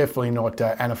doggy. He's definitely not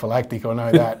anaphylactic, I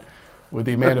know that, with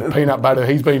the amount of peanut butter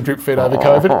he's been drip-fed over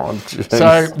COVID. jeez.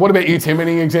 So what about you, Tim?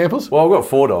 Any examples? Well, I've got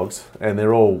 4 dogs, and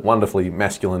they're all wonderfully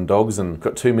masculine dogs, and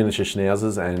got 2 miniature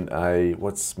schnauzers and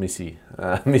what's Missy?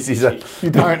 Missy's a...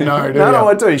 You don't know, do you? No,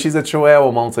 I do. She's a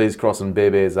Chihuahua Maltese cross, and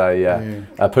Bear's a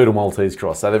Poodle Maltese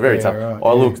cross. So they're very Yeah, tough. right,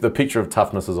 I look, the picture of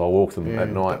toughness as I walk them at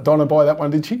night. Donna buy that one,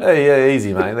 did she? Yeah,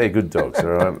 easy, mate. They're good dogs. All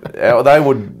right.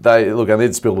 And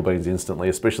they'd spill the beans instantly,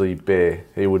 especially Bear.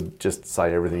 He would just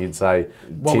say everything. He'd say...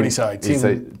 What would he say?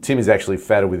 Tim is actually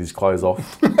fatter with his clothes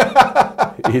off.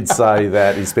 He'd say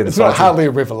that he spends... It's not hardly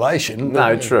a revelation.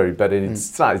 No, but- true, but it's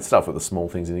stuff with the small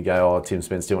things, and you go, oh, Tim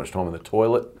spends too much time in the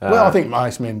toilet. Well, I think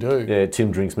most men do. Yeah,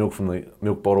 Tim drinks milk from the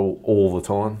milk bottle all the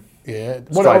time. Yeah.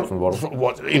 Straight from the bottle.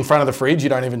 What, in front of the fridge? You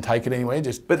don't even take it anywhere?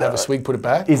 Just have a swig, put it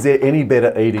back? Is there any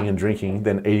better eating and drinking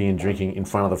than eating and drinking in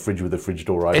front of the fridge with the fridge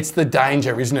door open? It's the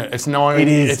danger, isn't it? It's known. It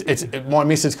is. My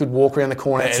missus could walk around the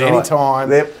corner That's at any right.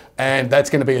 time, Yep. and that's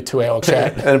going to be a 2-hour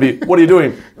chat. And it'd be, what are you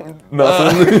doing?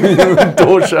 Nothing.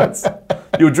 Door shuts.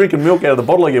 You were drinking milk out of the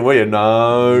bottle again, were you?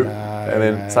 No. And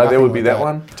then, so there would be that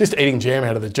one. Just eating jam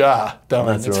out of the jar, darling.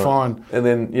 That's It's right. fine. And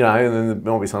then, there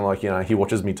might be something like, he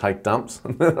watches me take dumps.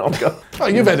 And then I'll go, Oh,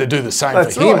 you've had to do the same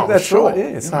that's for him, right, I'm that's sure. right,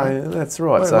 yeah. So that's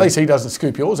right. Well, So, at least he doesn't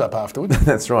scoop yours up afterwards.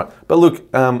 that's right. But look,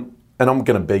 and I'm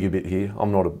going to beg a bit here.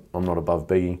 I'm not above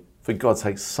begging. For God's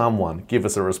sake, someone give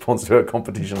us a response to our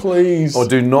competition. Please. I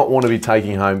do not want to be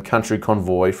taking home Country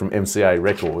Convoy from MCA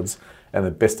Records and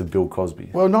the best of Bill Cosby.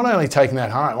 Well, not only taking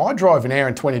that home, I drive an hour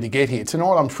and 20 to get here.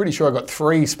 Tonight, I'm pretty sure I got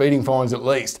 3 speeding fines at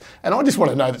least. And I just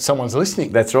want to know that someone's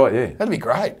listening. That's right, yeah. That'd be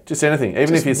great. Just anything.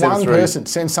 Even if you Just send one through person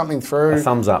send something through. a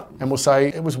thumbs up. And we'll say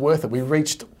it was worth it. We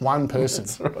reached one person.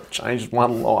 Changed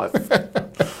one life.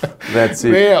 That's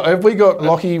it. Now, have we got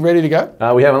Lockie ready to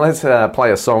go? We haven't. Let's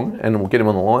play a song and we'll get him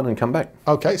on the line and come back.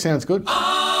 Okay, sounds good.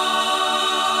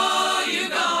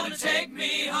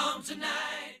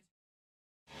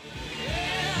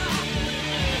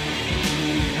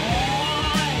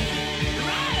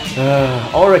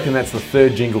 I reckon that's the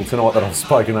 3rd jingle tonight that I've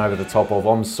spoken over the top of.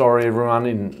 I'm sorry, everyone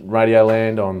in Radio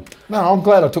Land. No, I'm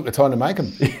glad I took the time to make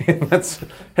them.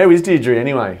 How is Deirdre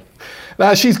anyway?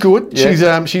 No, she's good.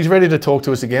 Yeah. She's ready to talk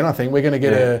to us again, I think. We're going to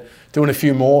get her doing a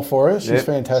few more for us. She's Yeah.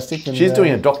 fantastic. And, She's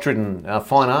doing a doctorate in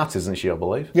fine arts, isn't she, I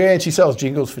believe? Yeah, and she sells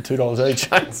jingles for $2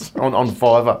 each. on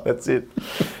Fiverr, that's it.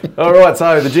 All right,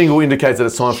 so the jingle indicates that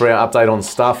it's time for our update on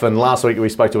stuff. And last week we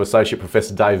spoke to Associate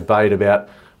Professor Dave Bade about,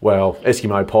 well,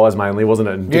 Eskimo pies mainly, wasn't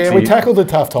it? And Yeah, Dixie- we tackled the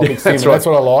tough topics, Tim, that's and that's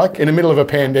right. what I like. In the middle of a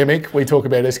pandemic, we talk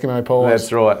about Eskimo pies.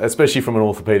 That's right, especially from an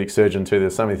orthopaedic surgeon too.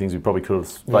 There's so many things we probably could have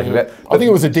spoken about. I think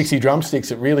it was the Dixie drumsticks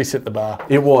that really set the bar.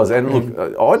 It was, and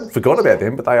look, I forgot about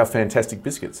them, but they are fantastic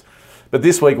biscuits. But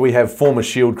this week we have former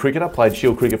Shield cricketer, played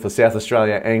Shield cricket for South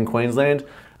Australia and Queensland,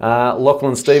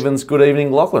 Lachlan Stevens. Good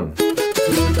evening, Lachlan.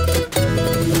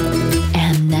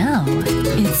 And now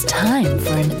it's time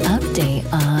for an update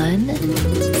on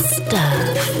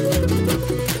stuff.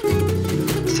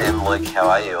 Sam, Luke, how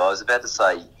are you? I was about to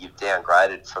say you've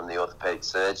downgraded from the orthopaedic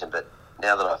surgeon, but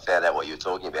now that I've found out what you're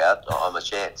talking about, I'm a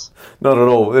chance. Not at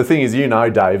all. The thing is,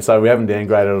 Dave, so we haven't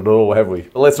downgraded at all, have we?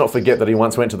 But let's not forget that he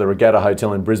once went to the Regatta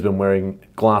Hotel in Brisbane wearing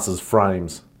glasses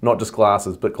frames. Not just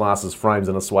glasses, but glasses frames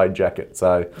and a suede jacket.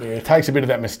 So Yeah, it takes a bit of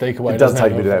that mystique away. it does doesn't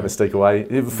take a bit of that mystique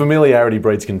away. Familiarity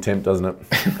breeds contempt, doesn't it?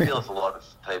 I feel if a lot of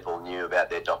people knew about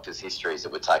their doctor's histories,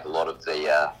 it would take a lot of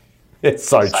the It's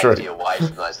so safety true. away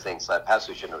from those things. So perhaps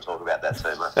we shouldn't have talked about that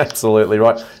too much. Absolutely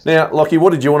right. Now, Lockie,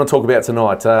 what did you want to talk about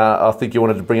tonight? I think you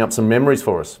wanted to bring up some memories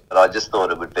for us. But I just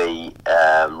thought it would be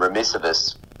remiss of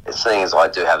us, seeing as I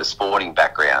do have a sporting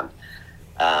background,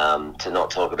 to not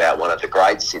talk about one of the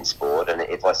greats in sport. And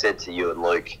if I said to you and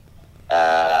Luke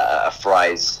a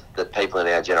phrase that people in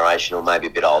our generation or maybe a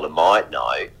bit older might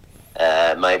know,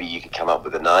 maybe you could come up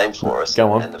with a name for us.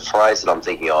 Go on. And the phrase that I'm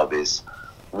thinking of is,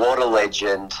 what a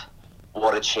legend,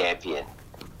 what a champion.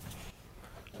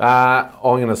 I'm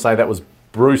going to say that was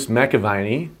Bruce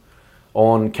McAvaney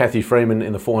on Kathy Freeman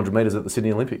in the 400 metres at the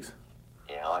Sydney Olympics.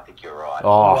 Yeah, I think you're right.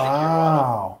 Oh.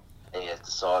 Wow. He has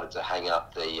decided to hang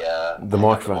up the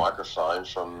microphone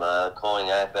from calling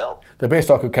AFL. The best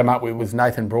I could come up with was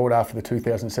Nathan Broad after the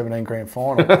 2017 Grand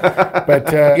Final.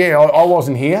 But I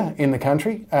wasn't here in the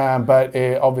country, but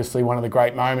obviously one of the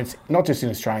great moments, not just in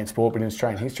Australian sport, but in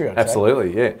Australian history, I'd say.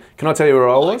 Absolutely, yeah. Can I tell you where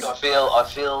I was? Look, I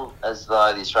feel as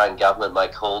though the Australian government may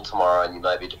call tomorrow and you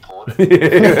may be deported.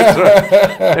 That's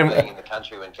right. Being in the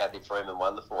country when Kathy Freeman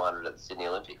won the 400 at the Sydney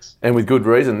Olympics. And with good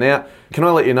reason. Now, can I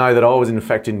let you know that I was in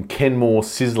fact in Kenmore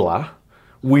Sizzler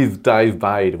with Dave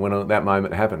Bade when that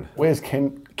moment happened. Where's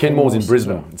Kenmore's in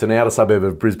Brisbane. It's an outer suburb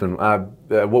of Brisbane.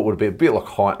 What would it be? A bit like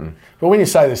Highton. But when you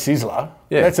say the Sizzler,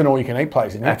 Yeah. that's an all-you-can-eat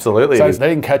place, isn't it? Absolutely So it if is. they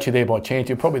didn't catch you there by chance,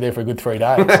 you're probably there for a good 3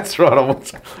 days. That's right. I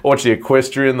watched the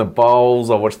equestrian, the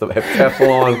bowls, I watched the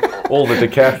heptathlon, all the They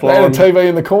had a decathlon. TV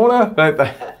in the corner.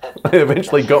 They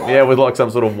eventually got me out with like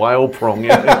some sort of whale prong. You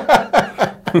know?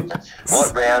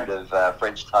 What round of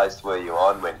French toast were you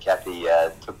on when Kathy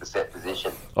took the set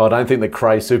position? I don't think the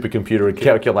Cray supercomputer had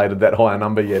calculated that higher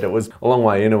number yet. It was a long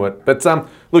way into it. But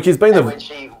look, he's been And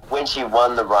the... when she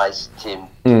won the race, Tim,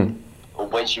 or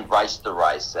when she raced the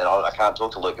race, and I can't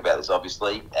talk to Luke about this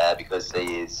obviously because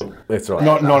he is... That's right.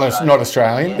 Not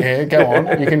Australian. Yeah, go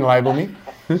on. You can label me.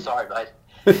 Sorry, mate.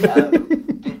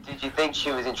 Did you think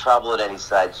she was in trouble at any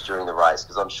stage during the race?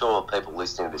 Because I'm sure people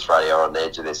listening to this radio are on the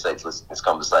edge of their seats listening to this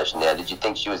conversation now. Did you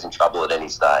think she was in trouble at any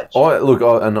stage? I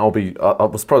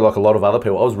was probably like a lot of other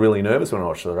people. I was really nervous when I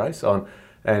watched the race.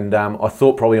 And I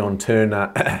thought probably on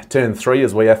turn 3,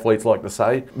 as we athletes like to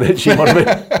say, that she might have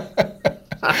been...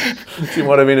 She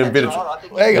might have been in a bit of...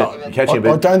 Hang on.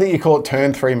 I don't think you call it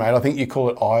turn 3, mate. I think you call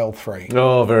it aisle 3.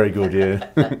 Oh, very good,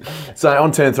 yeah. So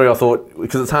on turn 3, I thought,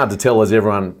 because it's hard to tell as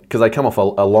everyone, because they come off a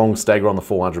long stagger on the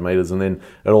 400 metres and then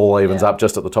it all evens up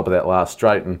just at the top of that last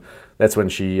straight, and that's when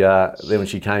she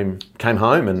came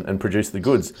home and produced the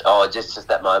goods. Oh, just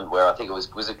that moment where I think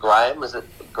was it Graham? Was it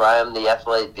Graham, the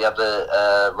athlete, the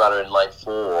other runner in lane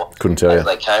 4? Couldn't tell you. As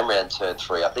they came around turn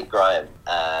 3, I think Graham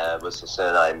was her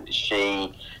surname.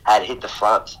 She had hit the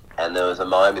front, and there was a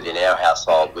moment in our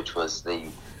household which was the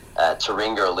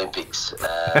Taringa Olympics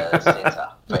centre.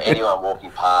 For anyone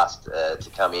walking past to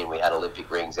come in, we had Olympic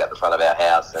rings out the front of our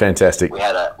house. Fantastic. We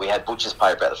had butcher's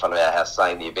paper out the front of our house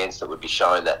saying the events that would be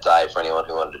shown that day for anyone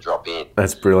who wanted to drop in.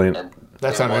 That's brilliant. And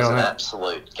That's there was unreal, an isn't it?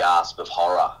 absolute gasp of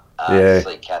horror Yeah. to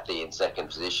see Kathy in second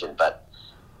position, but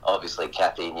obviously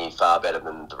Kathy knew far better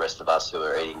than the rest of us who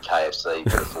were eating KFC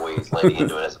for the 4 years leading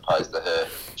into it as opposed to her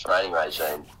training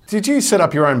regime. Did you set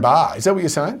up your own bar? Is that what you're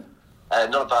saying?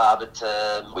 Not a bar, but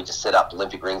we just set up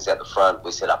Olympic rings out the front.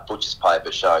 We set up butcher's paper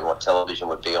showing what television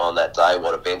would be on that day,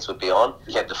 what events would be on.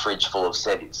 We kept the fridge full of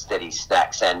steady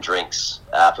snacks and drinks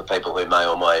for people who may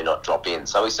or may not drop in.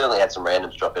 So we certainly had some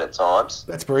randoms drop in at times.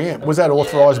 That's brilliant. Was that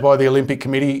authorised by the Olympic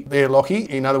Committee there, Lockie?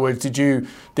 In other words, did you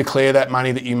declare that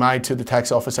money that you made to the tax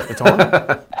office at the time?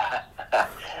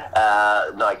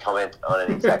 No comment on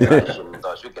any taxation.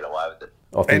 I should get away with it.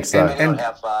 I think so. Depending on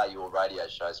how far your radio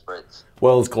show spreads.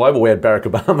 Well, it's global. We had Barack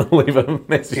Obama leave a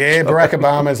message. Yeah, Barack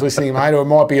Obama's listening, mate, or it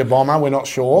might be a bomber. We're not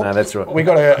sure. No, that's right. We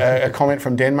got a comment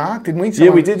from Denmark, didn't we?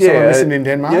 Yeah, we did, yeah. Someone listened in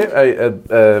Denmark. Yeah,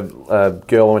 a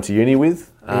girl I went to uni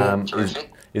with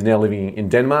Terrific. is now living in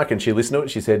Denmark, and she listened to it.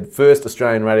 She said, first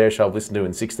Australian radio show I've listened to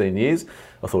in 16 years.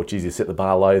 I thought, geez, you set the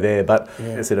bar low there, but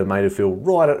it said it made her feel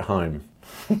right at home.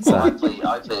 So, Hopefully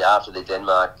after the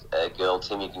Denmark girl,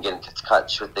 Tim, you can get in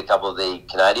touch with a couple of the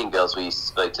Canadian girls we used to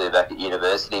speak to back at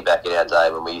university back in our day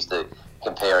when we used to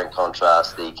compare and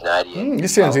contrast the Canadian...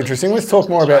 This sounds interesting. Let's talk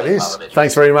more about this.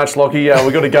 thanks very much, Lockie.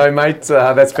 We've got to go, mate.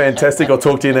 That's fantastic. I'll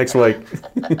talk to you next week.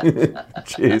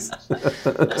 Cheers.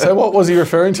 So what was he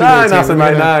referring to? No, there, Tim? nothing,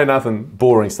 mate. No, nothing.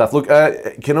 Boring stuff. Look,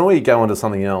 can we go on to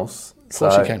something else? Of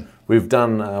course you can. We've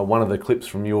done one of the clips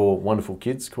from your wonderful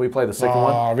kids. Can we play the second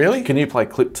one? Oh, really? Can you play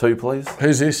clip 2, please?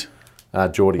 Who's this?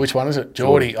 Geordie. Which one is it?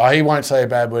 Geordie. Oh, he won't say a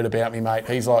bad word about me, mate.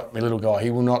 He's like my little guy. He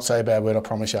will not say a bad word, I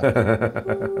promise you.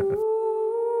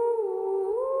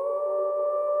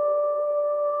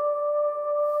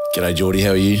 G'day, Geordie.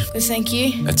 How are you? Good, thank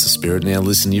you. That's the spirit. Now,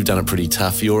 listen, you've done it pretty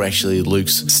tough. You're actually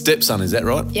Luke's stepson, is that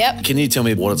right? Yep. Can you tell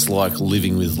me what it's like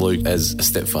living with Luke as a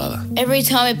stepfather? Every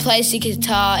time he plays the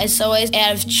guitar, it's always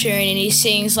out of tune and he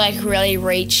sings like really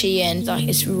reachy and like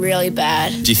it's really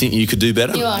bad. Do you think you could do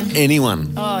better?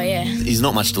 Anyone? Oh, yeah. He's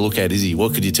not much to look at, is he?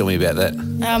 What could you tell me about that?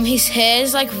 His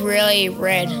hair's like really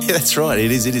red. Yeah, that's right.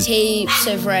 It is. Heaps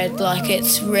of red, like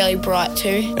it's really bright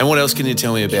too. And what else can you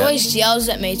tell me He about? always yells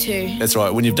at me too. That's right.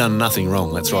 When you've done nothing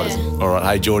wrong. That's right. Yeah. Isn't it? All right.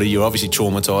 Hey, Geordie, you're obviously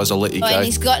traumatised. I'll let you Oh, go. and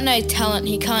he's got no talent.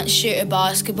 He can't shoot a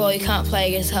basketball. He can't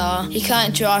play guitar. He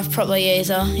can't drive properly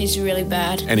either. He's really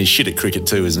bad. And he's shit at cricket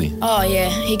too, isn't he? Oh, yeah.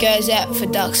 He goes out for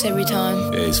ducks every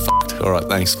time. Yeah, he's f***ed. All right,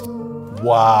 thanks.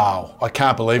 Wow, I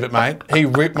can't believe it, mate. He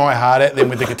ripped my heart out then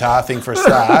with the guitar thing for a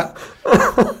start.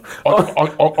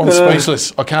 I'm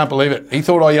speechless. I can't believe it. He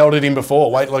thought I yelled at him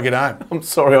before. Wait till I get home. I'm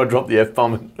sorry I dropped the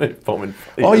F-bomb.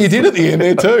 Oh, you did at the end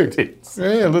there too.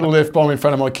 Yeah, a little F-bomb in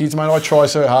front of my kids, mate. I try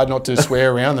so hard not to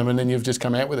swear around them, and then you've just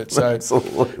come out with it. So,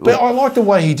 Absolutely. but I like the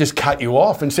way he just cut you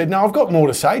off and said, "No, I've got more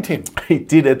to say, Tim." He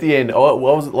did at the end.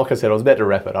 Like I said, I was about to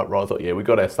wrap it up, right? I thought, yeah, we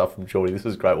got our stuff from Geordie. This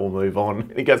is great. We'll move on.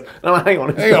 And he goes, no, hang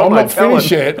on. Hang on, I'm not finished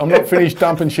yet. I'm not finished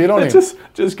dumping shit on him.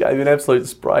 Just gave you an absolute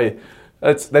spray.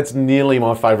 That's nearly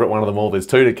my favourite one of them all. There's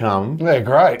two to come. Yeah,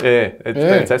 great. Yeah, it's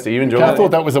fantastic. You enjoyed I it?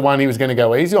 thought that was the one he was going to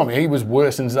go easy on me. He was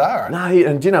worse than Zara. No,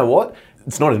 and do you know what?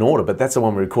 It's not in order, but that's the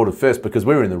one we recorded first because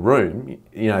we were in the room,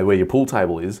 you know, where your pool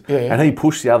table is, and he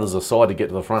pushed the others aside to get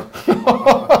to the front.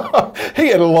 He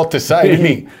had a lot to say, didn't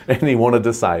he? And he wanted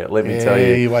to say it, let me tell Yeah,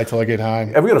 you. you wait till I get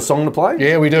home. Have we got a song to play?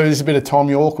 Yeah, we do. This is a bit of Tom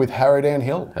York with Harrowdown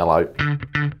Hill. Hello.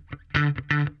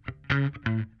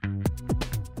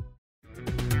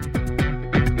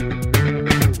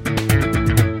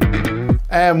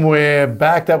 And we're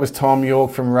back. That was Tom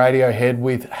York from Radiohead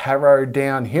with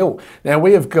Harrowdown Hill. Now,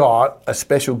 we have got a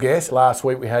special guest. Last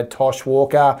week we had Tosh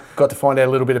Walker. Got to find out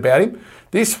a little bit about him.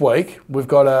 This week, we've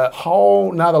got a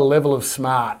whole nother level of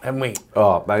smart, haven't we?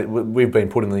 Oh, mate, we've been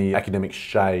put in the academic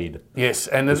shade. Yes,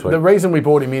 and the reason we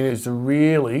brought him in is to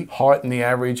really heighten the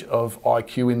average of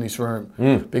IQ in this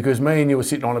room. Because me and you were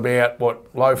sitting on about,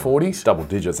 low 40s? Double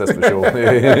digits, that's for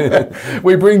sure.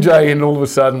 We bring Jay in, and all of a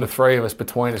sudden, the three of us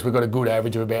between us, we've got a good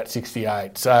average of about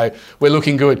 68. So we're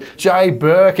looking good. Jay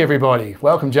Burke, everybody.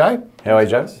 Welcome, Jay. How are you,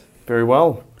 Jay? Very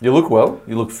well. You look well.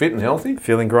 You look fit and healthy.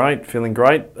 Feeling great.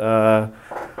 We're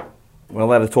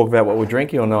allowed to talk about what we're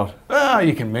drinking or not?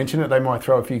 You can mention it. They might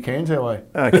throw a few cans our way.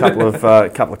 A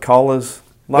couple of colas.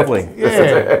 Lovely.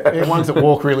 Yeah, ones that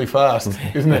walk really fast,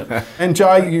 isn't it? And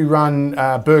Jay, you run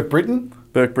Burke Britain.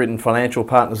 Burke Britain Financial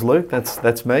Partners, Luke.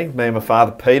 That's me. Me and my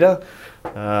father, Peter.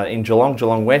 In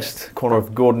Geelong West, corner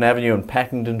of Gordon Avenue and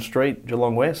Packington Street,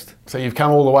 Geelong West. So you've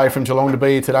come all the way from Geelong to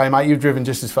be here today, mate. You've driven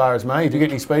just as far as me. Did you get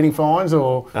any speeding fines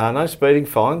or? No speeding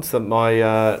fines.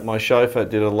 My chauffeur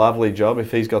did a lovely job.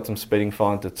 If he's got some speeding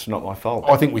fines, it's not my fault.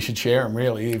 I think we should share them,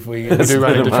 really, if we do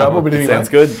run into trouble. But anyway. Sounds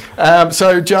good.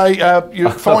 So, Jay, your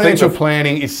financial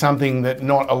planning is something that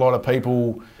not a lot of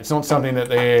people, it's not something that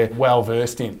they're well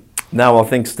versed in. No, I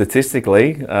think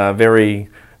statistically, very,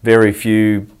 very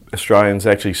few Australians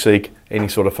actually seek any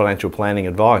sort of financial planning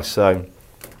advice. So,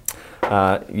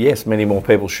 yes, many more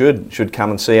people should come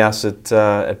and see us at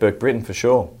Burke Britain for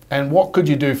sure. And what could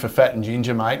you do for Fat and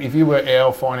Ginger, mate? If you were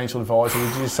our financial advisor,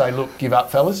 would you just say, look, give up,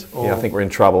 fellas? Or? Yeah, I think we're in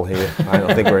trouble here.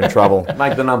 I think we're in trouble.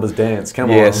 Make the numbers dance. Come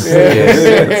yes. on.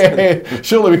 Yes.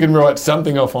 Surely we can write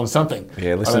something off on something.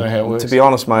 Yeah, listen, I don't know how it works. to be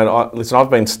honest, mate, I've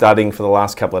been studying for the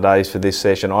last couple of days for this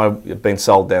session. I've been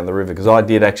sold down the river because I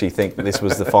did actually think that this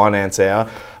was the finance hour.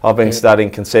 I've been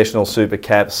studying concessional super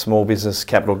caps, small business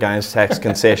capital gains tax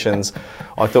concessions.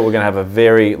 I thought we were going to have a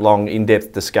very long,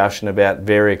 in-depth discussion about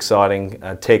very exciting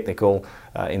technical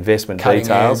investment Cutting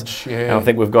details. edge, yeah. And I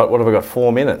think we've got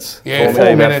 4 minutes? Yeah,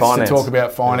 4 minutes to talk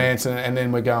about finance, and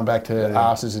then we're going back to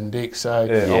arses and dicks. So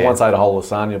I once ate a whole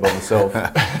lasagna by myself.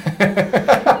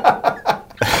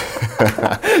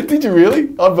 Did you really?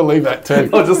 I believe that too.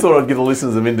 I just thought I'd give the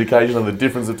listeners an indication of the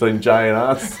difference between Jay and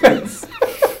us.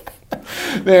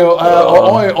 Now,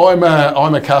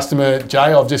 I'm a customer, Jay.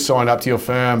 I've just signed up to your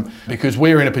firm because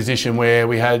we're in a position where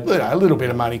we had a little bit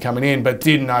of money coming in, but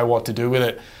didn't know what to do with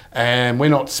it. And we're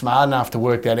not smart enough to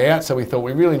work that out, so we thought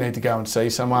we really need to go and see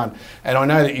someone. And I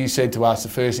know that you said to us, the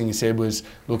first thing you said was,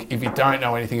 look, if you don't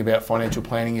know anything about financial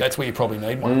planning, that's where you probably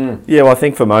need one. Yeah, well, I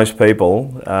think for most people,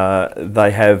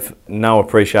 they have no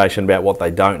appreciation about what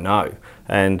they don't know.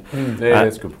 And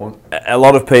that's a good point. A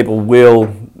lot of people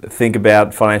will think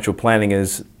about financial planning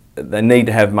as they need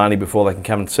to have money before they can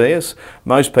come and see us.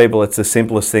 Most people, it's the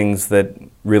simplest things that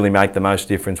really make the most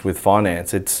difference with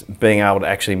finance. It's being able to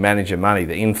actually manage your money,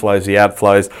 the inflows, the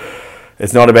outflows.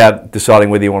 it's not about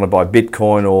deciding whether you want to buy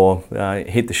Bitcoin or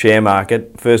hit the share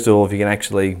market. First of all, if you can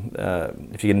actually,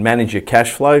 if you can manage your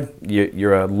cash flow,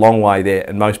 you're a long way there,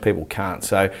 and most people can't.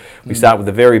 So we start with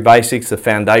the very basics, the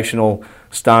foundational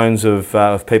stones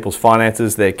of people's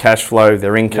finances, their cash flow,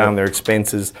 their income, their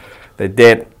expenses, their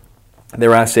debt,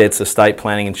 their assets, estate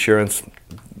planning, insurance.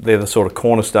 They're the sort of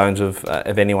cornerstones of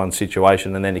anyone's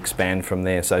situation, and then expand from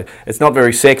there. So it's not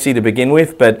very sexy to begin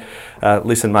with, but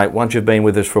listen, mate, once you've been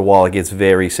with us for a while, it gets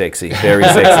very sexy, very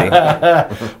sexy.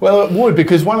 Well, it would,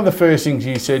 because one of the first things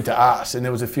you said to us, and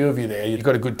there was a few of you there, you've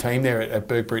got a good team there at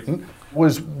Burke Britain,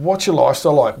 was what's your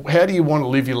lifestyle like? How do you want to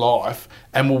live your life?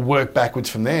 And we'll work backwards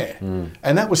from there.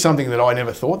 And that was something that I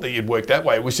never thought that you'd work that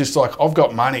way. It was just like, I've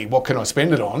got money, what can I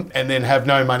spend it on? And then have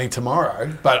no money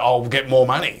tomorrow, but I'll get more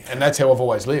money. And that's how I've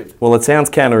always lived. Well, it sounds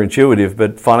counterintuitive,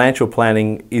 but financial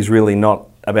planning is really not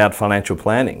about financial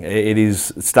planning. It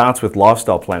starts with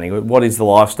lifestyle planning. What is the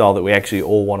lifestyle that we actually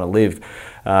all want to live?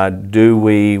 Do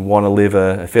we want to live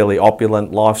a fairly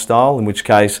opulent lifestyle, in which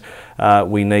case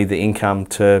we need the income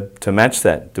to match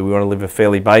that? Do we want to live a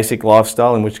fairly basic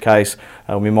lifestyle, in which case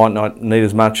we might not need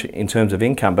as much in terms of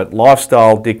income? But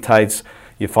lifestyle dictates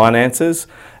your finances,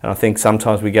 and I think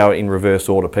sometimes we go in reverse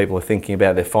order. People are thinking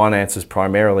about their finances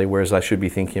primarily, whereas they should be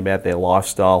thinking about their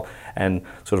lifestyle and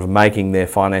sort of making their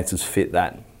finances fit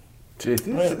that. Gee,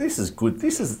 this is good.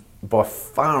 This is by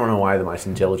far and away the most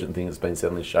intelligent thing that's been said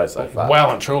on this show so far.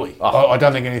 Well and truly. I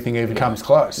don't think anything even comes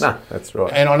close. No, that's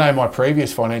right. And I know my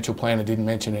previous financial planner didn't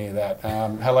mention any of that.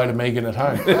 Hello to Megan at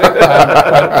home.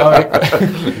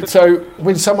 So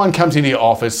when someone comes into your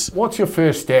office, what's your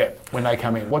first step when they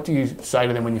come in? What do you say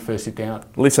to them when you first sit down?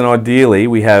 Listen, ideally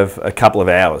we have a couple of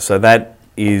hours. So that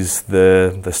is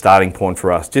the starting point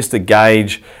for us, just to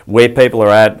gauge where people are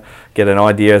at, get an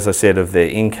idea, as I said, of their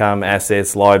income,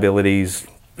 assets, liabilities,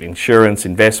 insurance,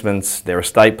 investments, their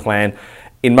estate plan.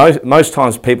 In most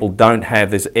times people don't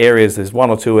have, there's one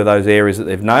or two of those areas that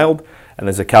they've nailed, and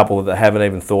there's a couple that they haven't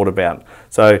even thought about.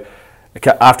 So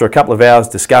after a couple of hours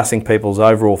discussing people's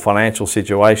overall financial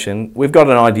situation, we've got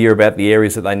an idea about the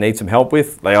areas that they need some help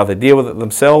with. They either deal with it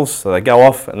themselves, so they go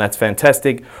off, and that's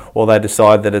fantastic, or they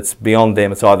decide that it's beyond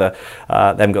them. It's either they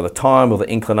haven't got the time or the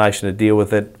inclination to deal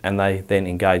with it, and they then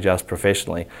engage us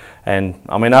professionally. And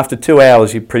I mean, after 2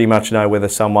 hours, you pretty much know whether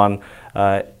someone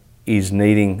is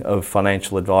needing of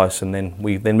financial advice, and then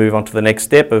we move on to the next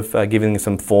step of giving them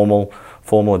some formal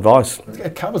advice.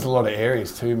 It covers a lot of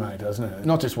areas too, mate, doesn't it?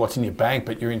 Not just what's in your bank,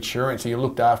 but your insurance. You're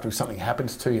looked after if something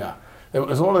happens to you.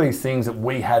 There's a lot of these things that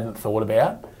we hadn't thought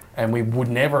about, and we would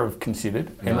never have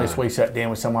considered unless we sat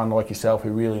down with someone like yourself who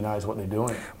really knows what they're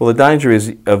doing. Well, the danger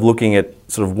is of looking at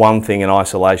sort of one thing in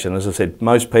isolation. As I said,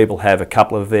 most people have a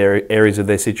couple of their areas of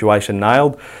their situation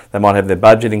nailed. They might have their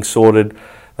budgeting sorted,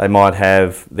 they might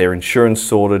have their insurance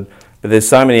sorted, but there's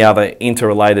so many other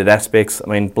interrelated aspects. I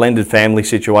mean, blended family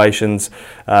situations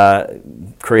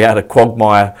create a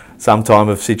quagmire sometime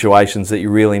of situations that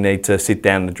you really need to sit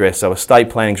down and address. So estate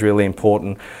planning is really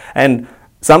important. And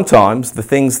sometimes the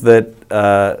things that,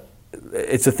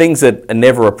 it's the things that are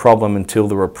never a problem until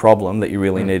they're a problem that you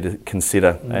really need to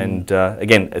consider. And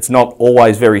again, it's not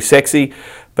always very sexy,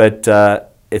 but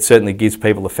it certainly gives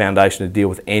people the foundation to deal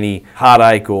with any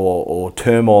heartache or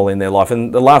turmoil in their life.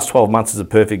 And the last 12 months is a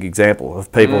perfect example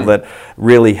of people that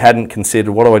really hadn't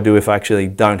considered, what do I do if I actually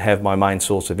don't have my main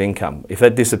source of income? If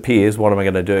that disappears, what am I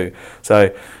going to do?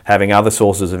 So having other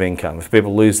sources of income. If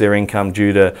people lose their income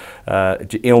due to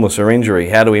illness or injury,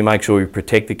 how do we make sure we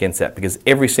protect against that? Because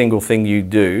every single thing you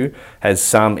do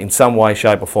has in some way,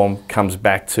 shape or form, comes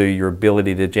back to your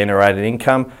ability to generate an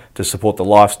income to support the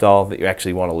lifestyle that you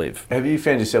actually want to live. Have you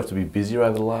found yourself to be busier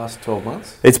over the last 12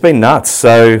 months? It's been nuts.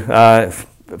 So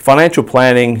financial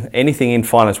planning, anything in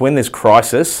finance, when there's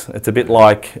crisis, it's a bit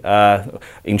like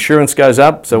insurance goes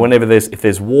up. So whenever if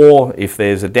there's war, if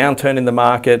there's a downturn in the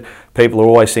market, people are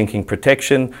always thinking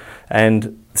protection.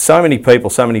 And so many people,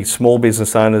 so many small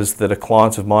business owners that are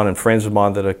clients of mine and friends of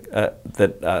mine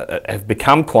that have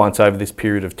become clients over this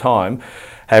period of time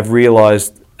have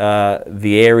realised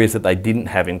the areas that they didn't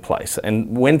have in place.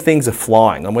 And when things are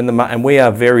flying, and we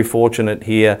are very fortunate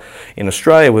here in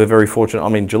Australia, we're very fortunate,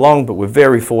 I'm in Geelong, but we're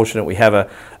very fortunate we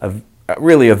have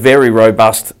really a very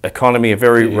robust economy, a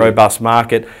very robust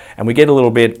market, and we get a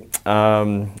little bit,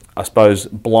 I suppose,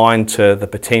 blind to the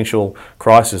potential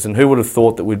crisis. And who would have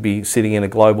thought that we'd be sitting in a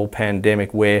global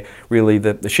pandemic where really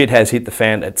the shit has hit the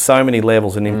fan at so many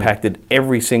levels and impacted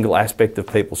every single aspect of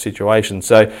people's situation.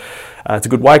 So it's a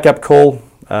good wake-up call.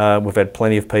 We've had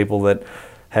plenty of people that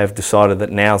have decided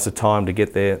that now's the time to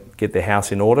get their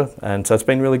house in order, and so it's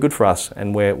been really good for us.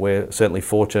 And we're certainly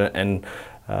fortunate, and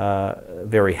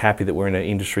very happy that we're in an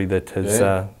industry that is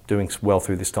doing well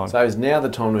through this time. So is now the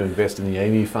time to invest in the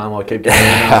emu farm? I keep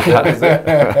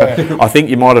getting I think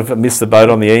you might have missed the boat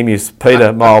on the emus.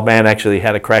 Peter, my old man, actually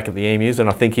had a crack at the emus, and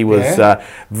I think he was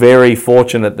very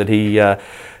fortunate that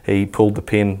he pulled the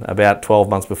pin about 12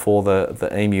 months before the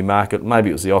emu market. Maybe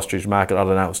it was the ostrich market. I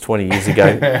don't know. It was 20 years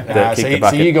ago. So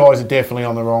you guys are definitely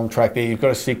on the wrong track there. You've got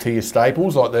to stick to your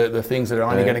staples, like the things that are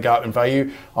only going to go up in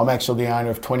value. I'm actually the owner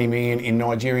of 20 million in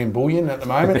Nigerian bullion at the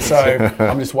moment, so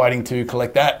I'm just waiting to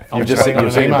collect that. You've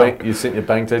sent your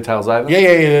bank details over? Yeah.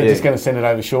 They're just going to send it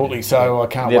over shortly, so I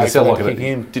can't wait for that to kick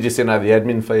in. Did you send over the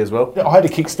admin fee as well? I had to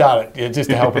kickstart it just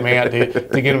to help them out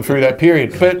to get them through that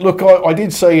period. But look, I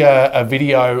did see a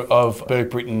video of Burke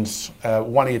Britton's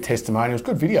one of your testimonials.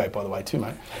 Good video, by the way, too,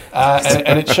 mate.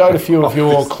 And it showed a few of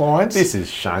your clients. This is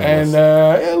shameless. And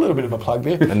a little bit of a plug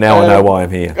there. And now I know why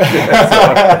I'm here.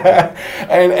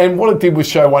 and what it did was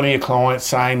show one of your clients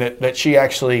saying that she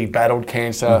actually battled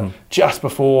cancer just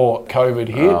before COVID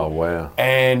hit. Oh, wow.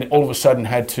 And all of a sudden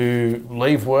had to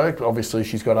leave work. Obviously,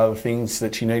 she's got other things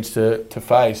that she needs to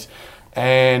face.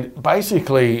 And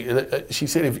basically, she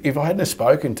said, if I hadn't have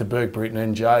spoken to Burke Britton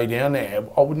and Jay down there,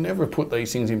 I would never have put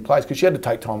these things in place, because she had to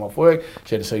take time off work,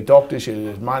 she had to see doctors,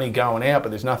 there's money going out, but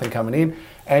there's nothing coming in.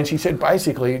 And she said,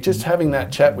 basically, just having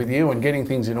that chat with you and getting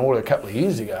things in order a couple of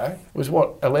years ago was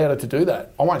what allowed her to do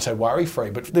that. I won't say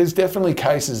worry-free, but there's definitely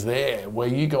cases there where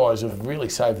you guys have really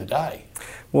saved the day.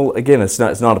 Well, again, it's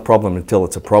not a problem until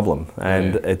it's a problem,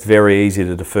 and it's very easy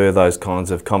to defer those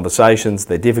kinds of conversations.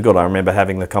 They're difficult. I remember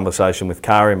having the conversation with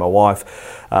Kari, my wife,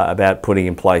 about putting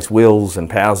in place wills and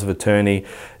powers of attorney.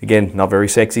 Again, not very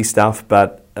sexy stuff,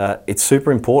 but it's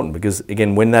super important, because,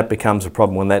 again, when that becomes a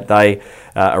problem, when that day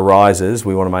arises,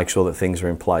 we want to make sure that things are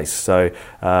in place. So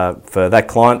for that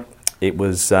client, it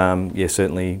was,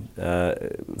 certainly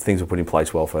things were put in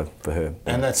place well for her.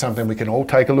 And that's something we can all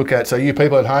take a look at. So you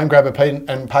people at home, grab a pen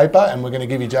and paper, and we're going to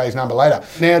give you Jay's number later.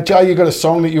 Now, Jay, you've got a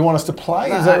song that you want us to play,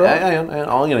 is that right? Hang on.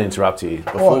 I'm going to interrupt you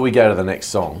before we go to the next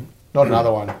song. Not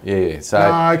another one. Yeah. So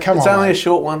no, come on. It's only mate. a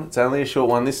short one. It's only a short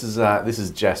one. This is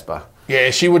Jasper.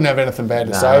 Yeah, she wouldn't have anything bad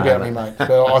to say about me, mate.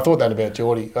 So I thought that about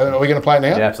Geordie. Are we going to play it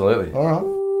now? Yeah, absolutely. All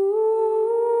right.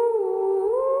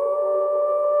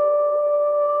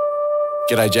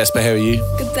 G'day Jasper, how are you?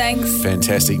 Good, thanks.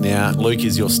 Fantastic. Now, Luke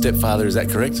is your stepfather, is that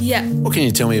correct? Yeah. What can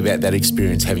you tell me about that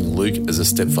experience having Luke as a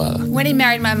stepfather? When he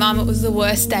married my mum, it was the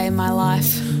worst day of my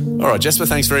life. All right, Jasper,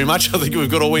 thanks very much. I think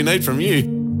we've got all we need from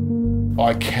you.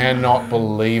 I cannot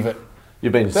believe it.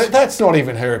 You've been... That's not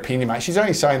even her opinion, mate. She's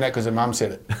only saying that because her mum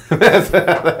said it.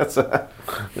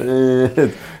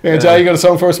 Yeah, Jay, you got a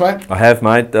song for us, mate? I have,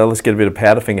 mate. Let's get a bit of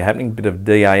Powderfinger happening, a bit of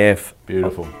DAF.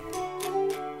 Beautiful.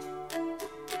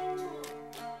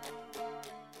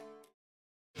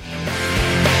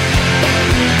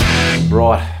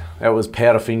 Right, that was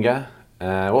Powderfinger.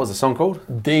 What was the song called?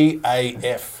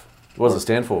 DAF. What does it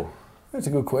stand for? That's a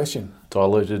good question.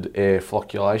 Diluted air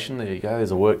flocculation. There you go.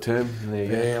 There's a work term. There you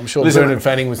go. Yeah, I'm sure Bernard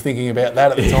Fanning was thinking about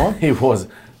that at the time. He was.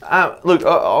 Look,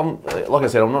 like I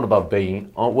said, I'm not above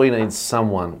begging. We need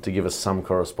someone to give us some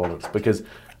correspondence, because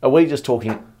are we just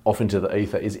talking off into the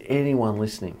ether? Is anyone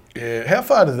listening? Yeah. How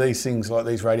far do these things, like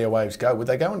these radio waves, go? Would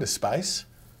they go into space?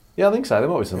 Yeah, I think so. There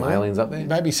might be some aliens up there.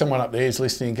 Maybe someone up there is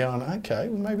listening going, okay,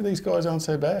 well, maybe these guys aren't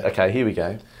so bad. Okay, here we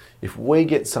go. If we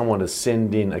get someone to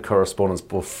send in a correspondence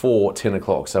before 10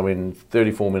 o'clock, so in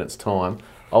 34 minutes' time,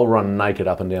 I'll run naked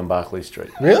up and down Barclay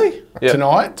Street. Really? Yep.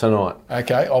 Tonight? Tonight.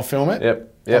 Okay, I'll film it. Yep.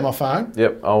 On my phone?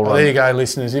 Yep, I'll run. There you go,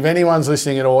 listeners. If anyone's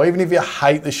listening at all, even if you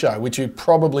hate the show, which you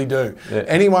probably do,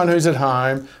 anyone who's at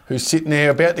home, who's sitting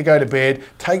there about to go to bed,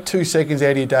 take 2 seconds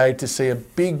out of your day to see a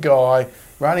big guy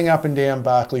running up and down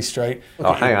Barclay Street.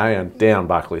 Oh, hang on, down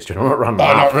Barclay Street. I'm not running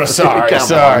up.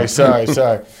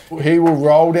 Sorry. He will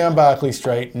roll down Barclay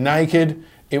Street naked.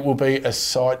 It will be a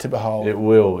sight to behold. It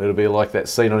will. It'll be like that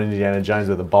scene on Indiana Jones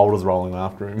where the boulder's rolling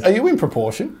after him. Are you in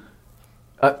proportion?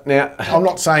 Now, I'm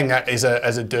not saying that as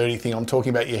a dirty thing. I'm talking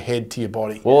about your head to your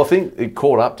body. Well, I think it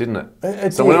caught up, didn't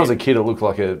it? So when I was a did. kid, it looked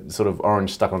like a sort of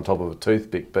orange stuck on top of a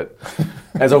toothpick. But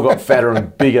as I've got fatter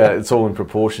and bigger, it's all in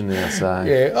proportion now. So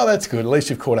Yeah, oh, that's good. At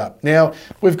least you've caught up. Now,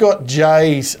 we've got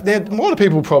Jay's. Now, a lot of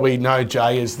people probably know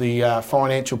Jay as the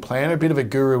financial planner, a bit of a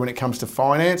guru when it comes to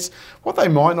finance. What they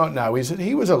might not know is that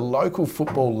he was a local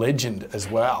football legend as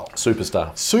well.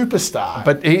 superstar.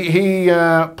 But he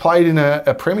played in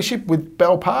a premiership with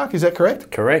Bell Park, is that correct?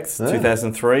 Correct.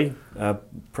 2003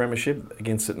 premiership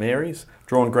against St Mary's.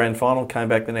 Drawn grand final, came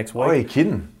back the next week. Oh, are you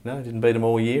kidding? No, didn't beat them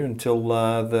all year until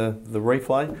the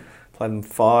replay. Played them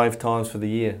 5 times for the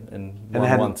year and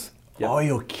won once. Yep. Oh,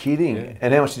 you're kidding.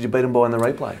 And how much did you beat them by in the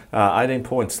replay? 18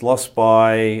 points. Lost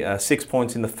by 6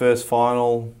 points in the first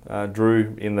final,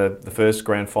 drew in the first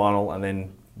grand final, and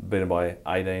then beaten by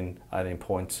 18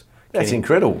 points. That's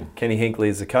incredible. Kenny Hinkley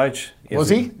is the coach. Was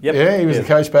he? Yep. Yeah, he was the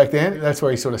coach back then. That's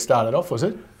where he sort of started off, was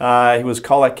it? He was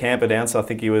Colac Camperdown, so I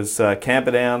think he was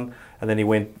Camperdown, and then he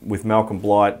went with Malcolm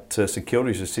Blight to St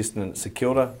Kilda. He was assistant at St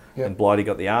Kilda, and Blighty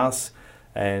got the arse.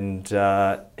 And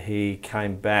he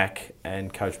came back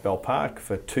and coached Bell Park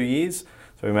for 2 years.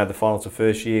 So we made the finals the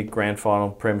first year, grand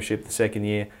final, premiership the second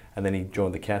year, and then he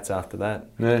joined the Cats after that.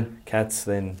 Yeah. Cats,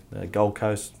 then Gold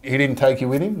Coast. He didn't take you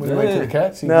with him when he went to the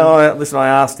Cats? No, I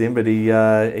asked him, but he Is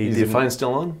your didn't. phone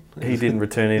still on? He didn't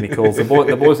return any calls. The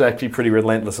boys are actually pretty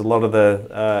relentless. A lot of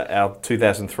our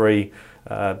 2003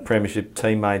 premiership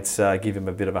teammates give him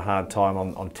a bit of a hard time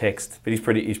on text, but he's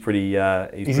pretty. Is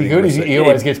he good? He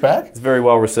always gets back? It's very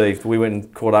well received. We went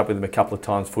and caught up with him a couple of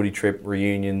times, footy trip,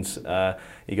 reunions.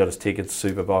 He got his tickets,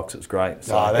 super box. It was great.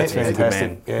 So that's he's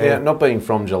fantastic. a good man. Yeah, not being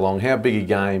from Geelong, how big a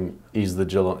game is the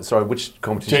Geelong? Sorry, which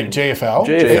competition? GFL.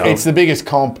 GFL. It's the biggest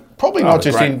comp, probably not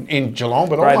just great. in Geelong,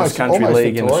 but Greatest country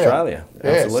league in Victoria. Australia. Yeah,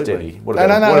 Absolutely. Steady. What No,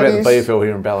 about, no, what about it the is. BFL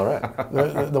here in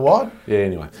Ballarat? The what? Yeah,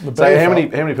 anyway. So BFL.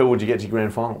 how many people would you get to your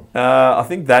grand final? I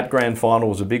think that grand final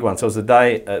was a big one. So it was a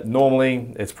day,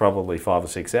 normally it's probably 5,000 or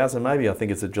 6,000 maybe. I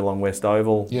think it's at Geelong West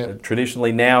Oval. Yeah.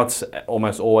 Traditionally, now it's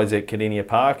almost always at Cardinia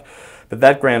Park. But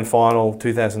that grand final,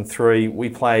 2003, we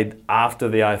played after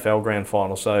the AFL grand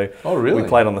final. So Oh, really? we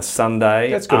played on the Sunday.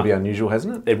 That's got to be unusual,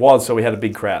 hasn't it? It was, so we had a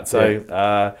big crowd.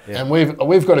 So And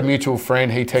we've got a mutual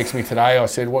friend. He texted me today. I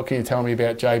said, "What can you tell me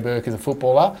about Jay Burke as a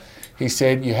footballer?" He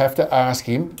said, "You have to ask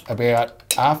him about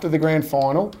after the grand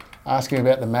final. Ask him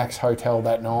about the Max Hotel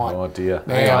that night." Oh, dear.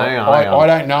 Now, Hang on. I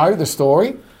don't know the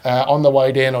story. On the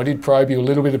way down, I did probe you a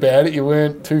little bit about it. You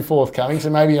weren't too forthcoming, so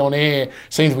maybe on air,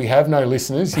 since we have no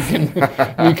listeners,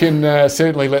 you can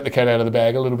certainly let the cat out of the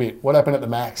bag a little bit. What happened at the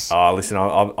Max? Oh, listen,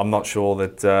 I'm not sure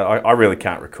that... I really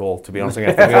can't recall, to be honest. I'm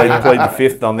going to have to plead the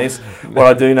fifth on this. What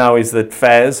I do know is that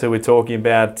Faz, who we're talking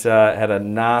about, had a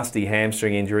nasty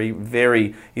hamstring injury.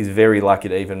 He's very lucky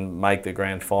to even make the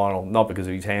grand final, not because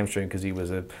of his hamstring, because he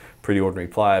was a pretty ordinary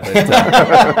player. But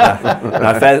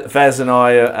Faz and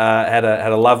I had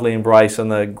a lovely embrace on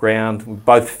the ground. We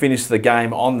both finished the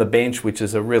game on the bench, which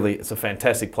is it's a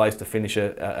fantastic place to finish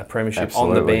a premiership.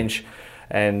 Absolutely. On the bench.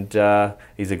 And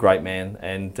he's a great man,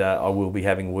 and I will be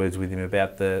having words with him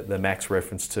about the Max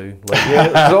reference too. Yeah,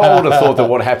 'cause I would have thought that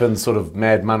what happens sort of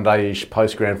Mad Monday-ish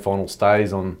post-grand final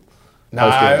stays on... No,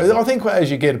 I think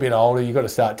as you get a bit older, you've got to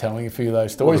start telling a few of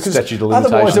those stories. Well, the 'cause statute of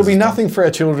otherwise, there'll be limitations. nothing for our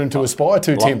children to aspire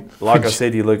to, Tim. Like I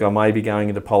said to you, Luke, I may be going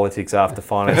into politics after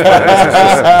finance.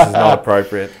 This is not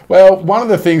appropriate. Well, one of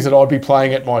the things that I'd be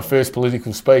playing at my first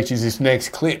political speech is this next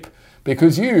clip,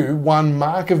 because you won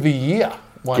Mark of the Year.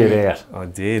 Get out. I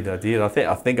did. I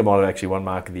think I might have actually won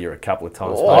Mark of the Year a couple of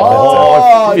times.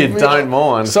 Oh, if you don't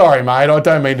mind. Sorry, mate, I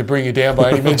don't mean to bring you down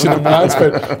by any mention of once,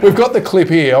 but we've got the clip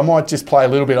here. I might just play a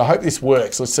little bit. I hope this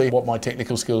works. Let's see what my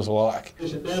technical skills are like.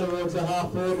 Down towards the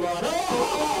half-forward line.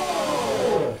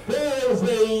 Oh! There's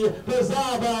the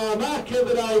bizarre bar mark of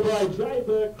the day by Jay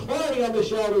Burke, climbing on the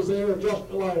shoulders there of Josh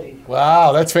Maloney.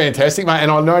 Wow, that's fantastic, mate.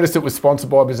 And I noticed it was sponsored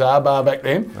by Bizarre Bar back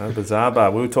then. Bizarre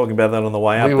Bar. We were talking about that on the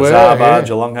way up. We were, Bizarre Bar, yeah.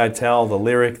 Geelong Hotel, the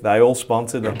Lyric, they all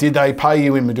sponsored. Did they pay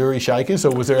you in Maduri shakers,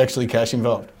 or was there actually cash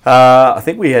involved? I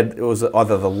think it was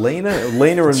either the Lena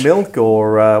and milk,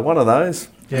 or one of those.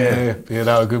 Yeah, they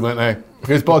were good, weren't they?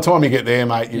 Because by the time you get there,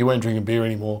 mate, you weren't drinking beer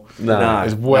anymore. No.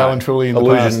 It's well and truly in the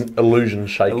past. Illusion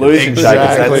shakers. Illusion shakers,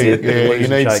 that's it. Yeah, Illusion you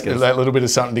need shakers. that little bit of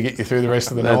something to get you through the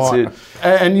rest of the That's night. it.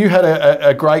 And you had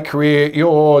a great career.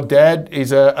 Your dad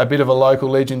is a bit of a local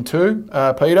legend too,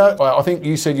 Peter. I think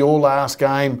you said your last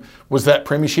game was that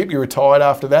premiership. You retired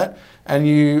after that. And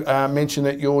you mentioned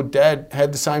that your dad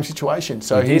had the same situation.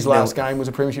 So his last game was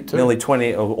a premiership too. Nearly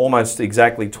 20, or almost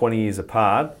exactly 20 years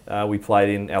apart. We played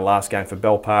in our last game for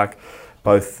Bell Park,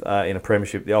 both in a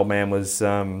premiership. The old man was,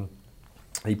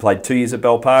 he played 2 years at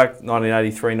Bell Park,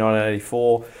 1983,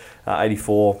 1984.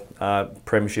 84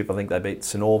 premiership, I think they beat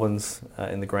St Albans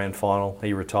in the grand final.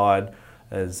 He retired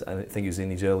as, I think he was in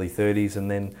his early 30s,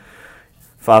 and then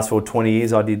fast forward 20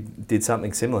 years, I did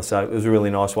something similar. So it was a really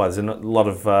nice way. There's a lot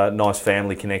of nice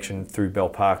family connection through Bell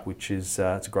Park, which is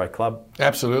it's a great club.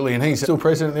 Absolutely, and he's still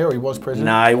president there, or he was president?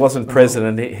 No, he wasn't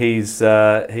president.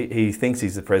 He thinks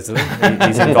he's the president.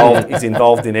 He's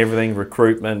involved in everything,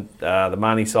 recruitment, the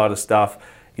money side of stuff.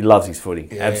 He loves his footy.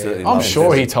 Yeah. Absolutely. I'm loves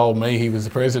sure it. he told me he was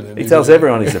the president. He tells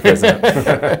everyone he's the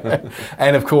president.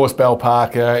 And of course, Bell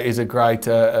Parker is a great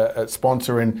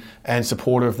sponsor and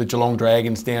supporter of the Geelong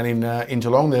Dragons down in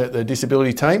Geelong, the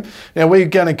disability team. Now we're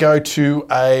going to go to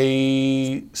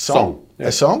a song. Yeah.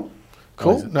 A song?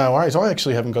 Cool. No worries. I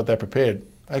actually haven't got that prepared.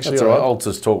 Actually, That's all right. I'll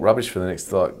just talk rubbish for the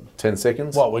next 10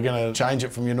 seconds. What, we're going to change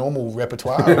it from your normal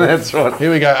repertoire? That's right.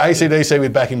 Here we go. AC/DC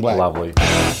with Back in Black. Lovely.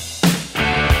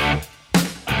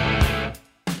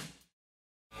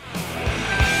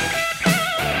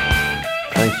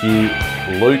 Thank you,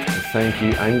 Luke. Thank you,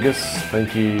 Angus.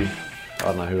 Thank you. I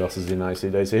don't know who else is in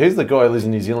AC/DC. Who's the guy who lives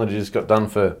in New Zealand who just got done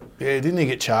for? Yeah, didn't he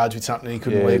get charged with something? He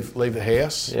couldn't leave the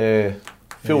house. Yeah.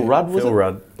 Phil Rudd, was it? Phil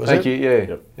Rudd. Thank you,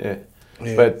 yeah. Yep.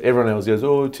 Yeah. But everyone else goes,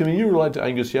 oh, Timmy, you related to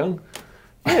Angus Young?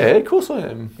 Yeah, of course I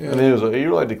am. And then he was like, are you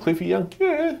related to Cliffy Young?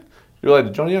 Yeah. You related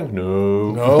to Johnny Young?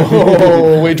 No.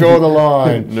 No, we draw the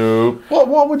line. No.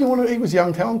 What would you want to... He was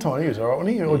young Talentine. He was all right,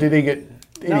 wasn't he? Or did he get...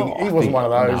 He wasn't one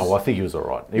of those. No, I think he was all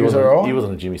right. He was all right? He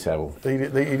wasn't a Jimmy Savile.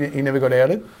 He never got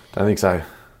outed? Don't think so.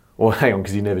 Well, hang on,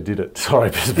 because he never did it. Sorry,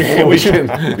 yeah,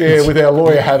 with our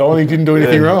lawyer hat on, he didn't do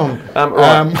anything wrong.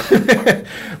 Right.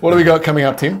 What do we got coming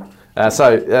up, Tim?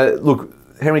 Look,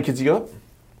 how many kids you got?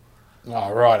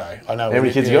 Oh, righto. I know. How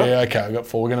many kids you got? Yeah, okay, I've got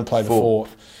 4. We're going to play the 4.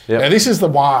 Yep. Now, this is the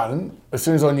one, as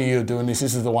soon as I knew you were doing this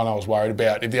is the one I was worried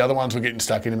about. If the other ones were getting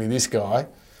stuck into me, this guy.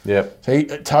 Yep. See,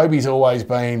 Toby's always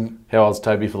been... How old's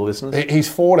Toby for the listeners?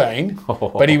 He's 14,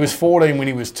 but he was 14 when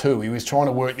he was 2. He was trying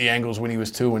to work the angles when he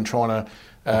was 2 and trying to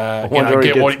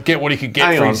get what he could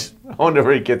get for his... I wonder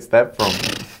where he gets that from.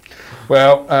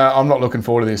 Well, I'm not looking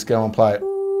forward to this. Go and play it.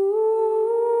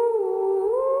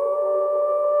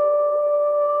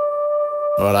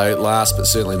 Righto, last but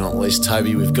certainly not least,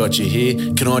 Toby, we've got you here.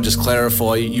 Can I just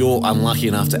clarify, you're unlucky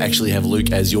enough to actually have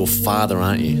Luke as your father,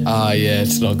 aren't you? Yeah,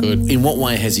 it's not good. In what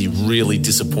way has he really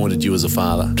disappointed you as a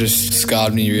father? Just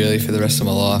scarred me really for the rest of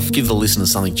my life. Give the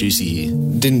listeners something juicy here.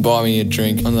 Didn't buy me a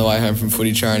drink on the way home from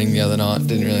footy training the other night.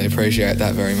 Didn't really appreciate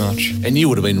that very much. And you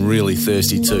would have been really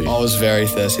thirsty too. I was very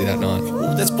thirsty that night.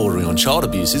 Well, that's bordering on child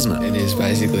abuse, isn't it? It is,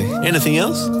 basically. Anything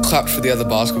else? Clapped for the other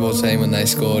basketball team when they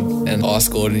scored, and I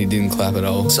scored and he didn't clap at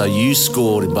all. So you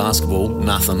scored in basketball,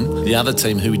 nothing. The other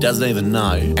team, who he doesn't even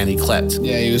know, and he clapped.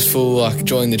 Yeah, he was full,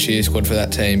 joined the cheer squad for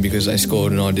that team because they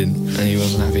scored and I didn't, and he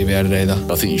wasn't happy about it either.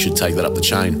 I think you should take that up the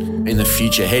chain. In the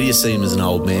future, how do you see him as an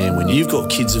old man? When you've got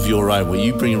kids of your own, will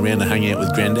you bring him around to hang out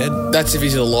with Granddad? That's if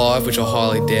he's alive, which I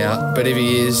highly doubt. But if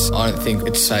he is, I don't think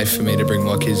it's safe for me to bring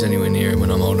my kids anywhere near him when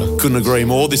I'm older. Couldn't agree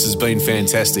more. This has been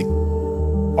fantastic.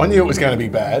 I knew it was going to be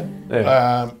bad.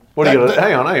 Yeah.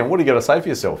 Hang on. What do you got to say for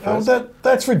yourself first?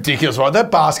 That's ridiculous, right?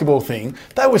 That basketball thing,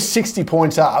 they were 60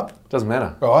 points up. Doesn't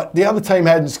matter. Right? The other team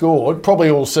hadn't scored, probably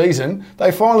all season.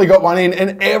 They finally got one in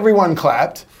and everyone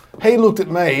clapped. He looked at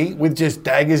me with just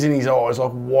daggers in his eyes,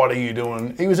 like, what are you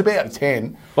doing? He was about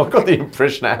 10. I've got the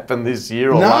impression it happened this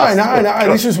year or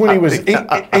No. This is when he was... He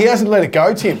hasn't let it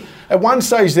go, Tim. At one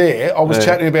stage there, I was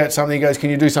chatting about something. He goes, can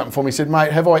you do something for me? He said,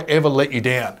 mate, have I ever let you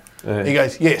down? Yeah. He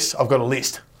goes, yes, I've got a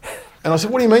list. And I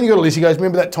said, what do you mean you got a list? He goes,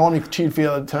 remember that time you cheered for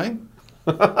the other team?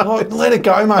 I'm like, let it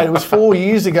go, mate. It was 4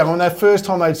 years ago, and that first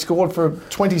time they'd scored for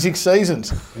 26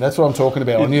 seasons. And that's what I'm talking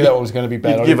about. I knew that was going to be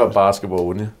bad. You'd give up basketball,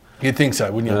 wouldn't you? You'd think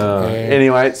so, wouldn't you?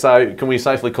 Anyway, so can we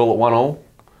safely call it 1-1?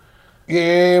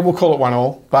 Yeah, we'll call it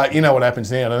 1-1. But you know what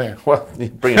happens now, don't you? Well,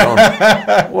 bring it on.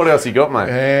 What else you got, mate?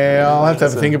 Yeah, I'll have to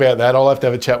have a think about that. I'll have to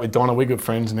have a chat with Donna. We're good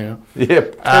friends now. Yeah,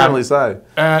 apparently so.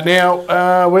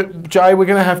 Jay, we're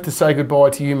going to have to say goodbye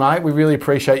to you, mate. We really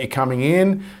appreciate you coming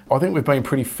in. I think we've been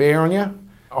pretty fair on you.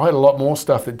 I had a lot more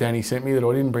stuff that Danny sent me that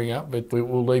I didn't bring up, but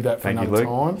we'll leave that for another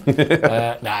time.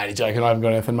 Nah, you're joking. I haven't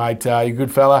got anything, mate. You're a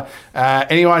good fella.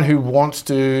 Anyone who wants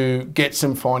to get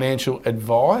some financial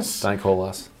advice... Don't call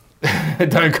us.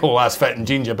 Don't call us Fat and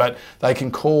Ginger, but they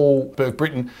can call Burke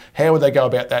Britain. How would they go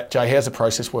about that, Jay? How's the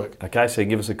process work? Okay, so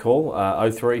give us a call,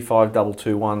 03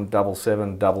 5221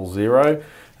 7700.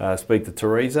 Speak to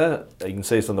Teresa. You can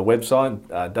see us on the website,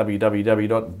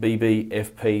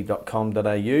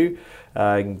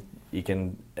 www.bbfp.com.au. You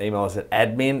can email us at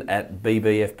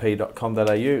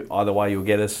admin@bbfp.com.au. Either way, you'll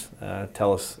get us.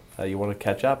 Tell us you want to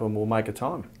catch up and we'll make a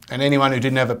time. And anyone who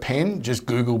didn't have a pen, just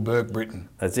Google Burke Britain.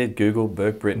 That's it, Google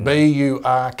Burke Britain.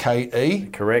 B-U-R-K-E.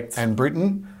 Correct. And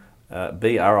Britain.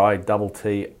 BRITTON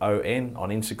on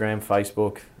Instagram,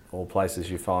 Facebook, all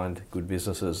places you find good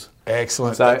businesses.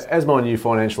 Excellent. So, as my new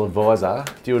financial advisor,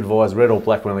 do you advise red or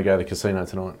black when they go to the casino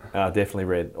tonight? Definitely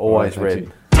red. Always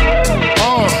red. Come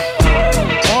on.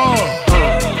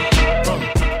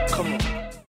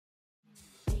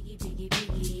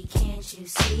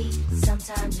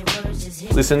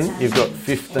 Listen, you've got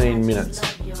 15 minutes.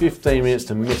 15 minutes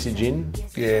to message in.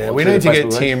 Yeah, Or we through need the to get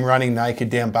Facebook Tim running naked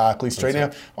down Barclay Street.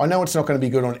 Now, I know it's not going to be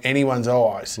good on anyone's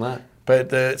eyes. No.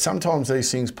 But sometimes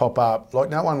these things pop up. Like,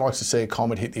 no one likes to see a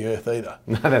comet hit the Earth either.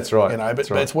 No, that's right. You know, but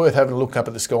That's right. it's worth having a look up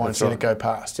at the sky and seeing right. it go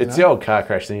past. It's the old car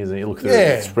crash thing, isn't it? You look through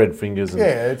it, spread fingers. And,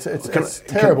 Yeah, it's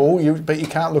terrible, but you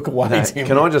can't look away, No, Tim.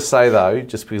 can I just say though,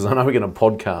 just because I know we're going to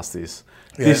podcast this,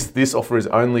 this offer is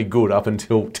only good up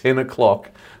until 10 o'clock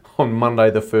on Monday,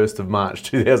 the 1st of March,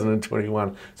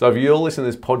 2021. So if you're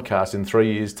listening to this podcast in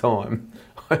 3 years' time,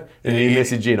 and you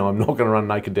message in, I'm not going to run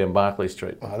naked down Barclay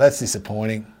Street. Oh, that's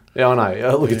disappointing. Yeah, I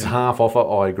know. Look, it's half offer.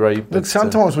 I agree. Look,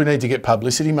 sometimes we need to get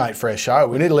publicity, mate, for our show.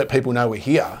 We need to let people know we're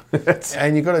here.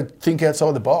 And you've got to think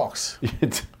outside the box.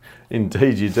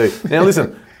 Indeed, you do. Now,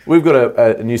 listen, we've got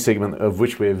a new segment of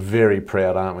which we're very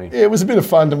proud, aren't we? Yeah, it was a bit of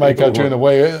fun to make up during the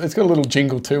week. It's got a little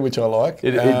jingle too, which I like.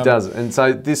 It does. And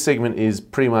so this segment is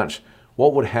pretty much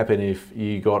what would happen if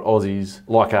you got Aussies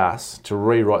like us to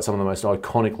rewrite some of the most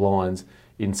iconic lines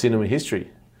in cinema history.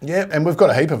 Yeah, and we've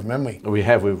got a heap of them, haven't we?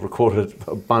 We've recorded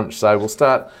a bunch. So we'll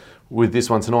start with this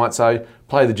one tonight. So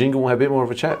play the jingle, we'll have a bit more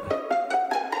of a chat.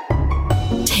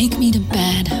 Take me to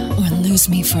bed or lose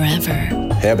me forever.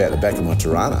 How about the back of my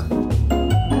Tirana?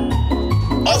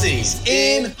 Aussies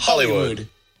in Hollywood.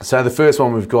 So the first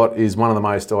one we've got is one of the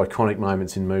most iconic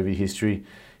moments in movie history.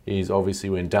 Is obviously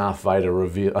when Darth Vader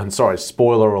revealed. I'm sorry,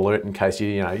 spoiler alert in case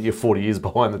you're 40 years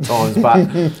behind the times.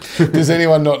 But does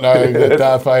anyone not know that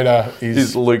Darth Vader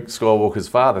is Luke Skywalker's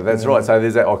father? That's right. So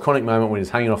there's that iconic moment when he's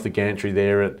hanging off the gantry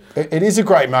there. It is a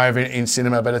great moment in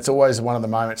cinema, but it's always one of the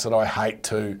moments that I hate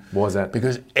too. Why is that?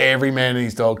 Because every man and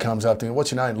his dog comes up to me.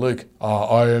 What's your name, Luke? Oh,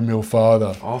 I am your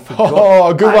father. I forgot.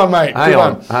 Oh, good one, mate.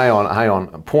 Hang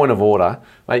on. Point of order,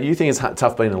 mate. You think it's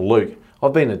tough being a Luke?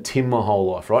 I've been a Tim my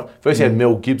whole life, right? First you had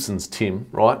Mel Gibson's Tim,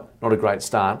 right? Not a great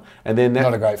start. And then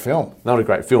not a great film. Not a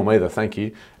great film either, thank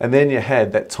you. And then you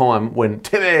had that time when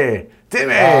Timmy,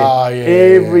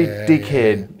 every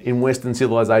dickhead in Western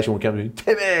civilization would come to me,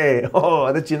 Timmy,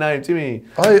 oh, that's your name, Timmy.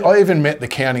 I even met the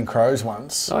Counting Crows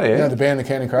once. Oh, yeah? You know the band, the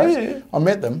Counting Crows? Yeah. I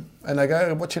met them and they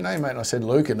go, what's your name, mate? And I said,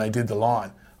 Luke, and they did the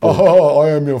line. Oh,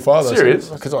 I am your father. Serious?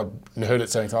 Because I heard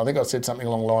it saying, I think I said something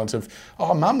along the lines of,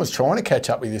 oh, Mum was trying to catch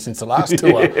up with you since the last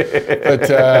tour. But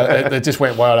it just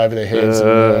went wild over their heads.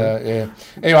 Yeah.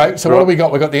 Anyway, so what do we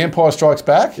got? We got The Empire Strikes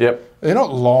Back. Yep. They're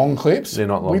not long clips. They're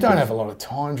not long We don't clips. have a lot of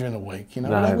time during the week. You know,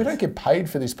 No. we don't get paid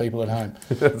for this, people at home.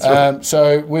 That's right.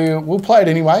 So we'll play it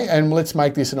anyway, and let's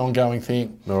make this an ongoing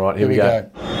thing. All right, here we go.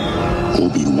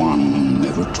 Obi-Wan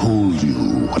never told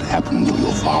you what happened to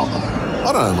your father.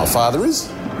 I don't know who my father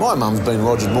is. My mum's been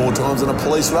rogered more times than a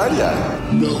police radio.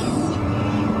 No,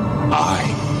 I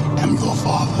am your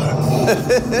father.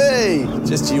 Hey,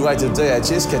 just you wait till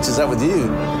DHS catches up with you.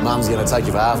 Mum's going to take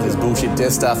you for half this bullshit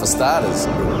Death Star for starters.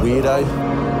 You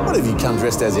weirdo. What have you come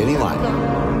dressed as anyway?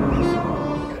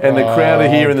 And the crowd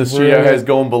here in the studio has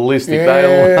gone ballistic.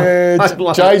 Yeah,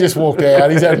 Jay just walked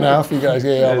out. He's had enough. He goes,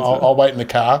 yeah, I'll wait in the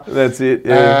car. That's it.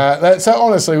 Yeah. So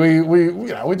honestly,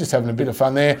 we're just having a bit of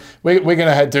fun there. We're going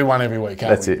to do one every week.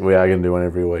 That's it. We are going to do one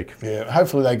every week. Yeah.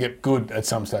 Hopefully they get good at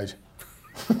some stage.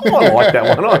 I like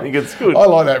that one. I think it's good. I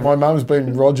like that. My mum's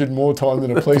been rogered more time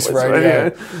than a police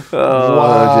radio. Oh,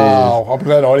 wow. geez. I'm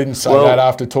glad I didn't say that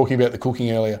after talking about the cooking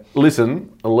earlier.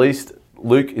 Listen, at least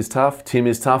Luke is tough, Tim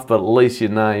is tough, but at least your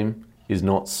name is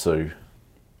not Sue.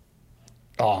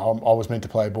 Oh, I was meant to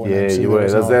play a boy named Yeah, Sue. you were.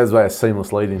 That was a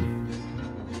seamless lead in.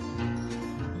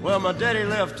 Well, my daddy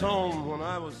left home when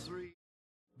I was 3.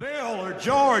 Bill or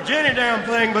George, any damn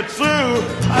thing but Sue, I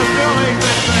still ain't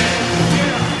been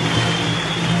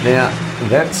there. Now,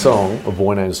 that song, A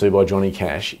Boy Named Sue by Johnny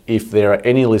Cash, if there are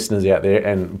any listeners out there,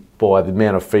 and by the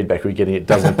amount of feedback we're getting, it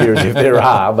doesn't appear as if there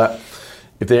are, but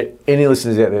if there are any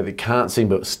listeners out there that can't sing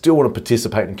but still want to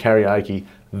participate in karaoke,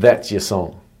 that's your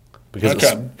song.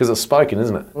 Because it's spoken,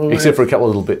 isn't it? Well, except for a couple of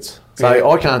little bits. So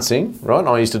I can't sing, right?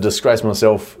 I used to disgrace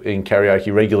myself in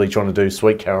karaoke regularly trying to do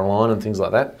Sweet Caroline and things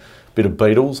like that. Bit of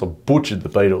Beatles. I butchered the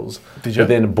Beatles. Did you? But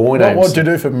then A Boy Named What did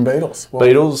you do for Beatles?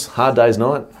 Beatles, Hard Day's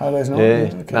Night. Hard Day's Night?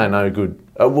 Yeah. Okay. No good.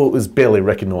 Well, it was barely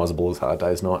recognisable as Hard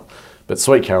Day's Night. But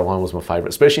Sweet Caroline was my favourite,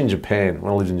 especially in Japan,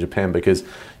 when I lived in Japan, because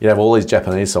you have all these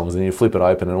Japanese songs and you flip it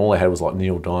open and all they had was like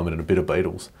Neil Diamond and a bit of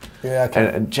Beatles. Yeah, okay.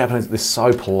 And Japanese, they're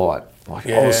so polite. Like,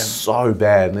 I was so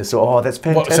bad. And they said, oh, that's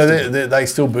fantastic. So they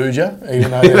still booed you,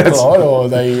 even though they're polite, or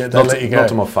they let you go? Not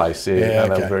to my face, yeah.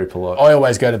 Okay. They were very polite. I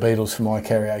always go to Beatles for my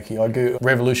karaoke. I do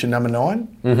Revolution Number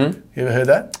 9. Mm-hmm. You ever heard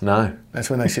that? No. That's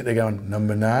when they sit there going,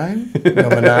 number 9,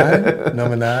 number 9,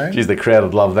 number 9. Geez, the crowd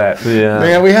would love that. Yeah.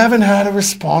 Now, we haven't had a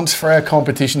response for our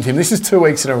competition, Tim. This is 2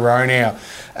 weeks in a row now.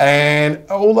 And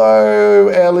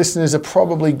although our listeners are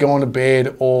probably gone to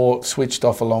bed or switched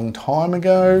off a long time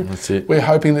ago, That's it. we're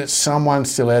hoping that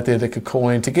someone's still out there that could call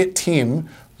in to get Tim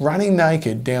running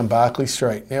naked down Barclay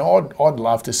Street. Now, I'd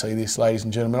love to see this, ladies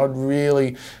and gentlemen. I'd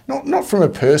really, not from a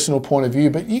personal point of view,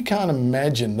 but you can't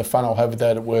imagine the fun I'll have with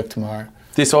that at work tomorrow.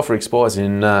 This offer expires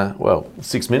in,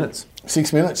 6 minutes.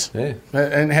 6 minutes. Yeah.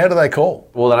 And how do they call?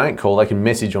 Well, they don't call. They can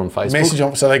message on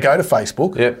Facebook. So they go to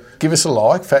Facebook. Yep. Give us a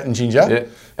like, Fat and Ginger. Yeah.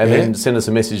 And then send us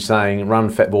a message saying, "Run,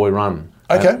 fat boy, run."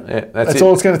 Okay. That's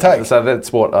all it's going to take. So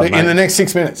that's what in the next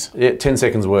 6 minutes. Yeah, 10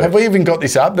 seconds work. Have we even got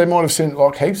this up? They might have sent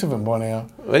like heaps of them by now.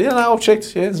 Well, yeah, no, I've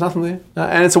checked. Yeah, there's nothing there. No,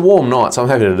 and it's a warm night, so I'm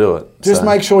happy to do it. Just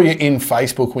make sure you're in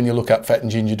Facebook when you look up Fat and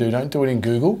Ginger Do. Don't do it in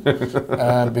Google because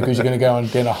you're going to go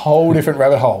down a whole different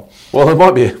rabbit hole. Well, it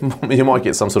might be. You might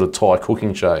get some sort of Thai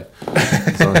cooking show.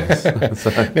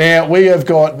 Now, we have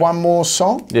got one more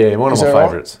song. Yeah, one of my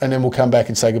favourites. Right? And then we'll come back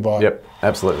and say goodbye. Yep,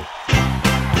 absolutely.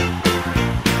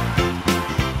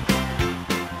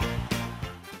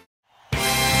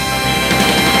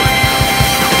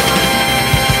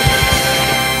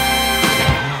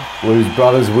 Blues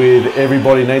Brothers with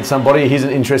Everybody Needs Somebody. Here's an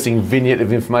interesting vignette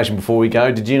of information before we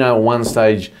go. Did you know at one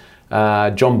stage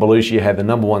John Belushi had the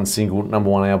 #1 single,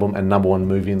 #1 album and #1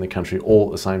 movie in the country all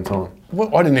at the same time?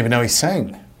 Well, I didn't even know he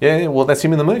sang. Yeah, well, that's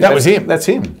him in the movie. That was him. That's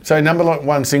him. So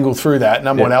 #1 single through that,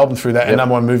 #1 album through that, and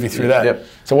 #1 movie through that. Yep.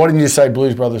 So why didn't you say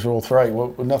Blues Brothers were all three?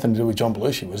 Well, nothing to do with John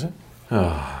Belushi, was it?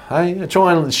 Oh, hey,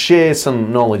 try and share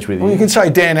some knowledge with you. Well, you can say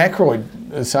Dan Aykroyd,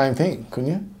 the same thing, couldn't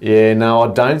you? Yeah, no, I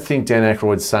don't think Dan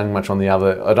Aykroyd sang much on the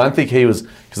other. I don't think he was,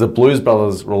 because the Blues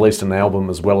Brothers released an album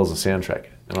as well as a soundtrack.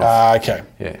 Okay.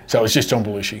 Yeah. So it was just John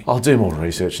Belushi. I'll do more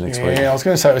research next week. Yeah, I was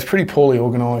going to say it was pretty poorly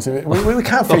organised. We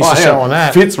can't finish the show on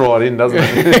that. Fits right in, doesn't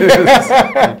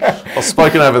it? I've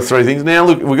spoken over 3 things. Now,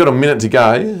 look, we've got a minute to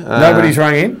go. Nobody's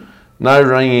rung in? No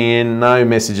ringing in, no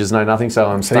messages, no nothing. So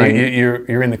I'm staying.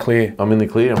 You're in the clear. I'm in the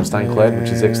clear. I'm staying clad, which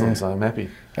is excellent. So I'm happy.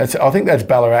 I think that's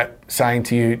Ballarat saying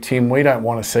to you, Tim, we don't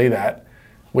want to see that.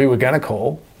 We were going to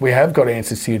call. We have got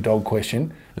answers to your dog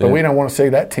question, but we don't want to see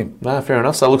that, Tim. No, fair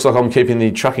enough. So it looks like I'm keeping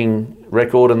the trucking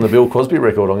record and the Bill Cosby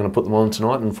record. I'm going to put them on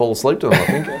tonight and fall asleep to them, I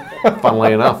think.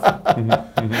 Funnily enough.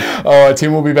 All right,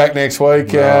 Tim, we'll be back next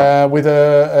week with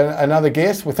another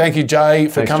guest. Well, thank you, Jay,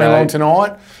 for coming along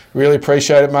tonight. Really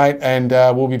appreciate it, mate. And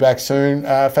we'll be back soon.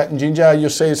 Fat and Ginger, you'll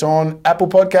see us on Apple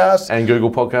Podcasts. And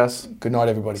Google Podcasts. Good night,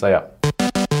 everybody. See ya.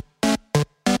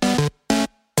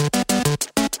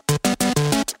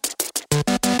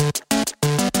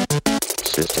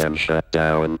 System shut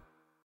down.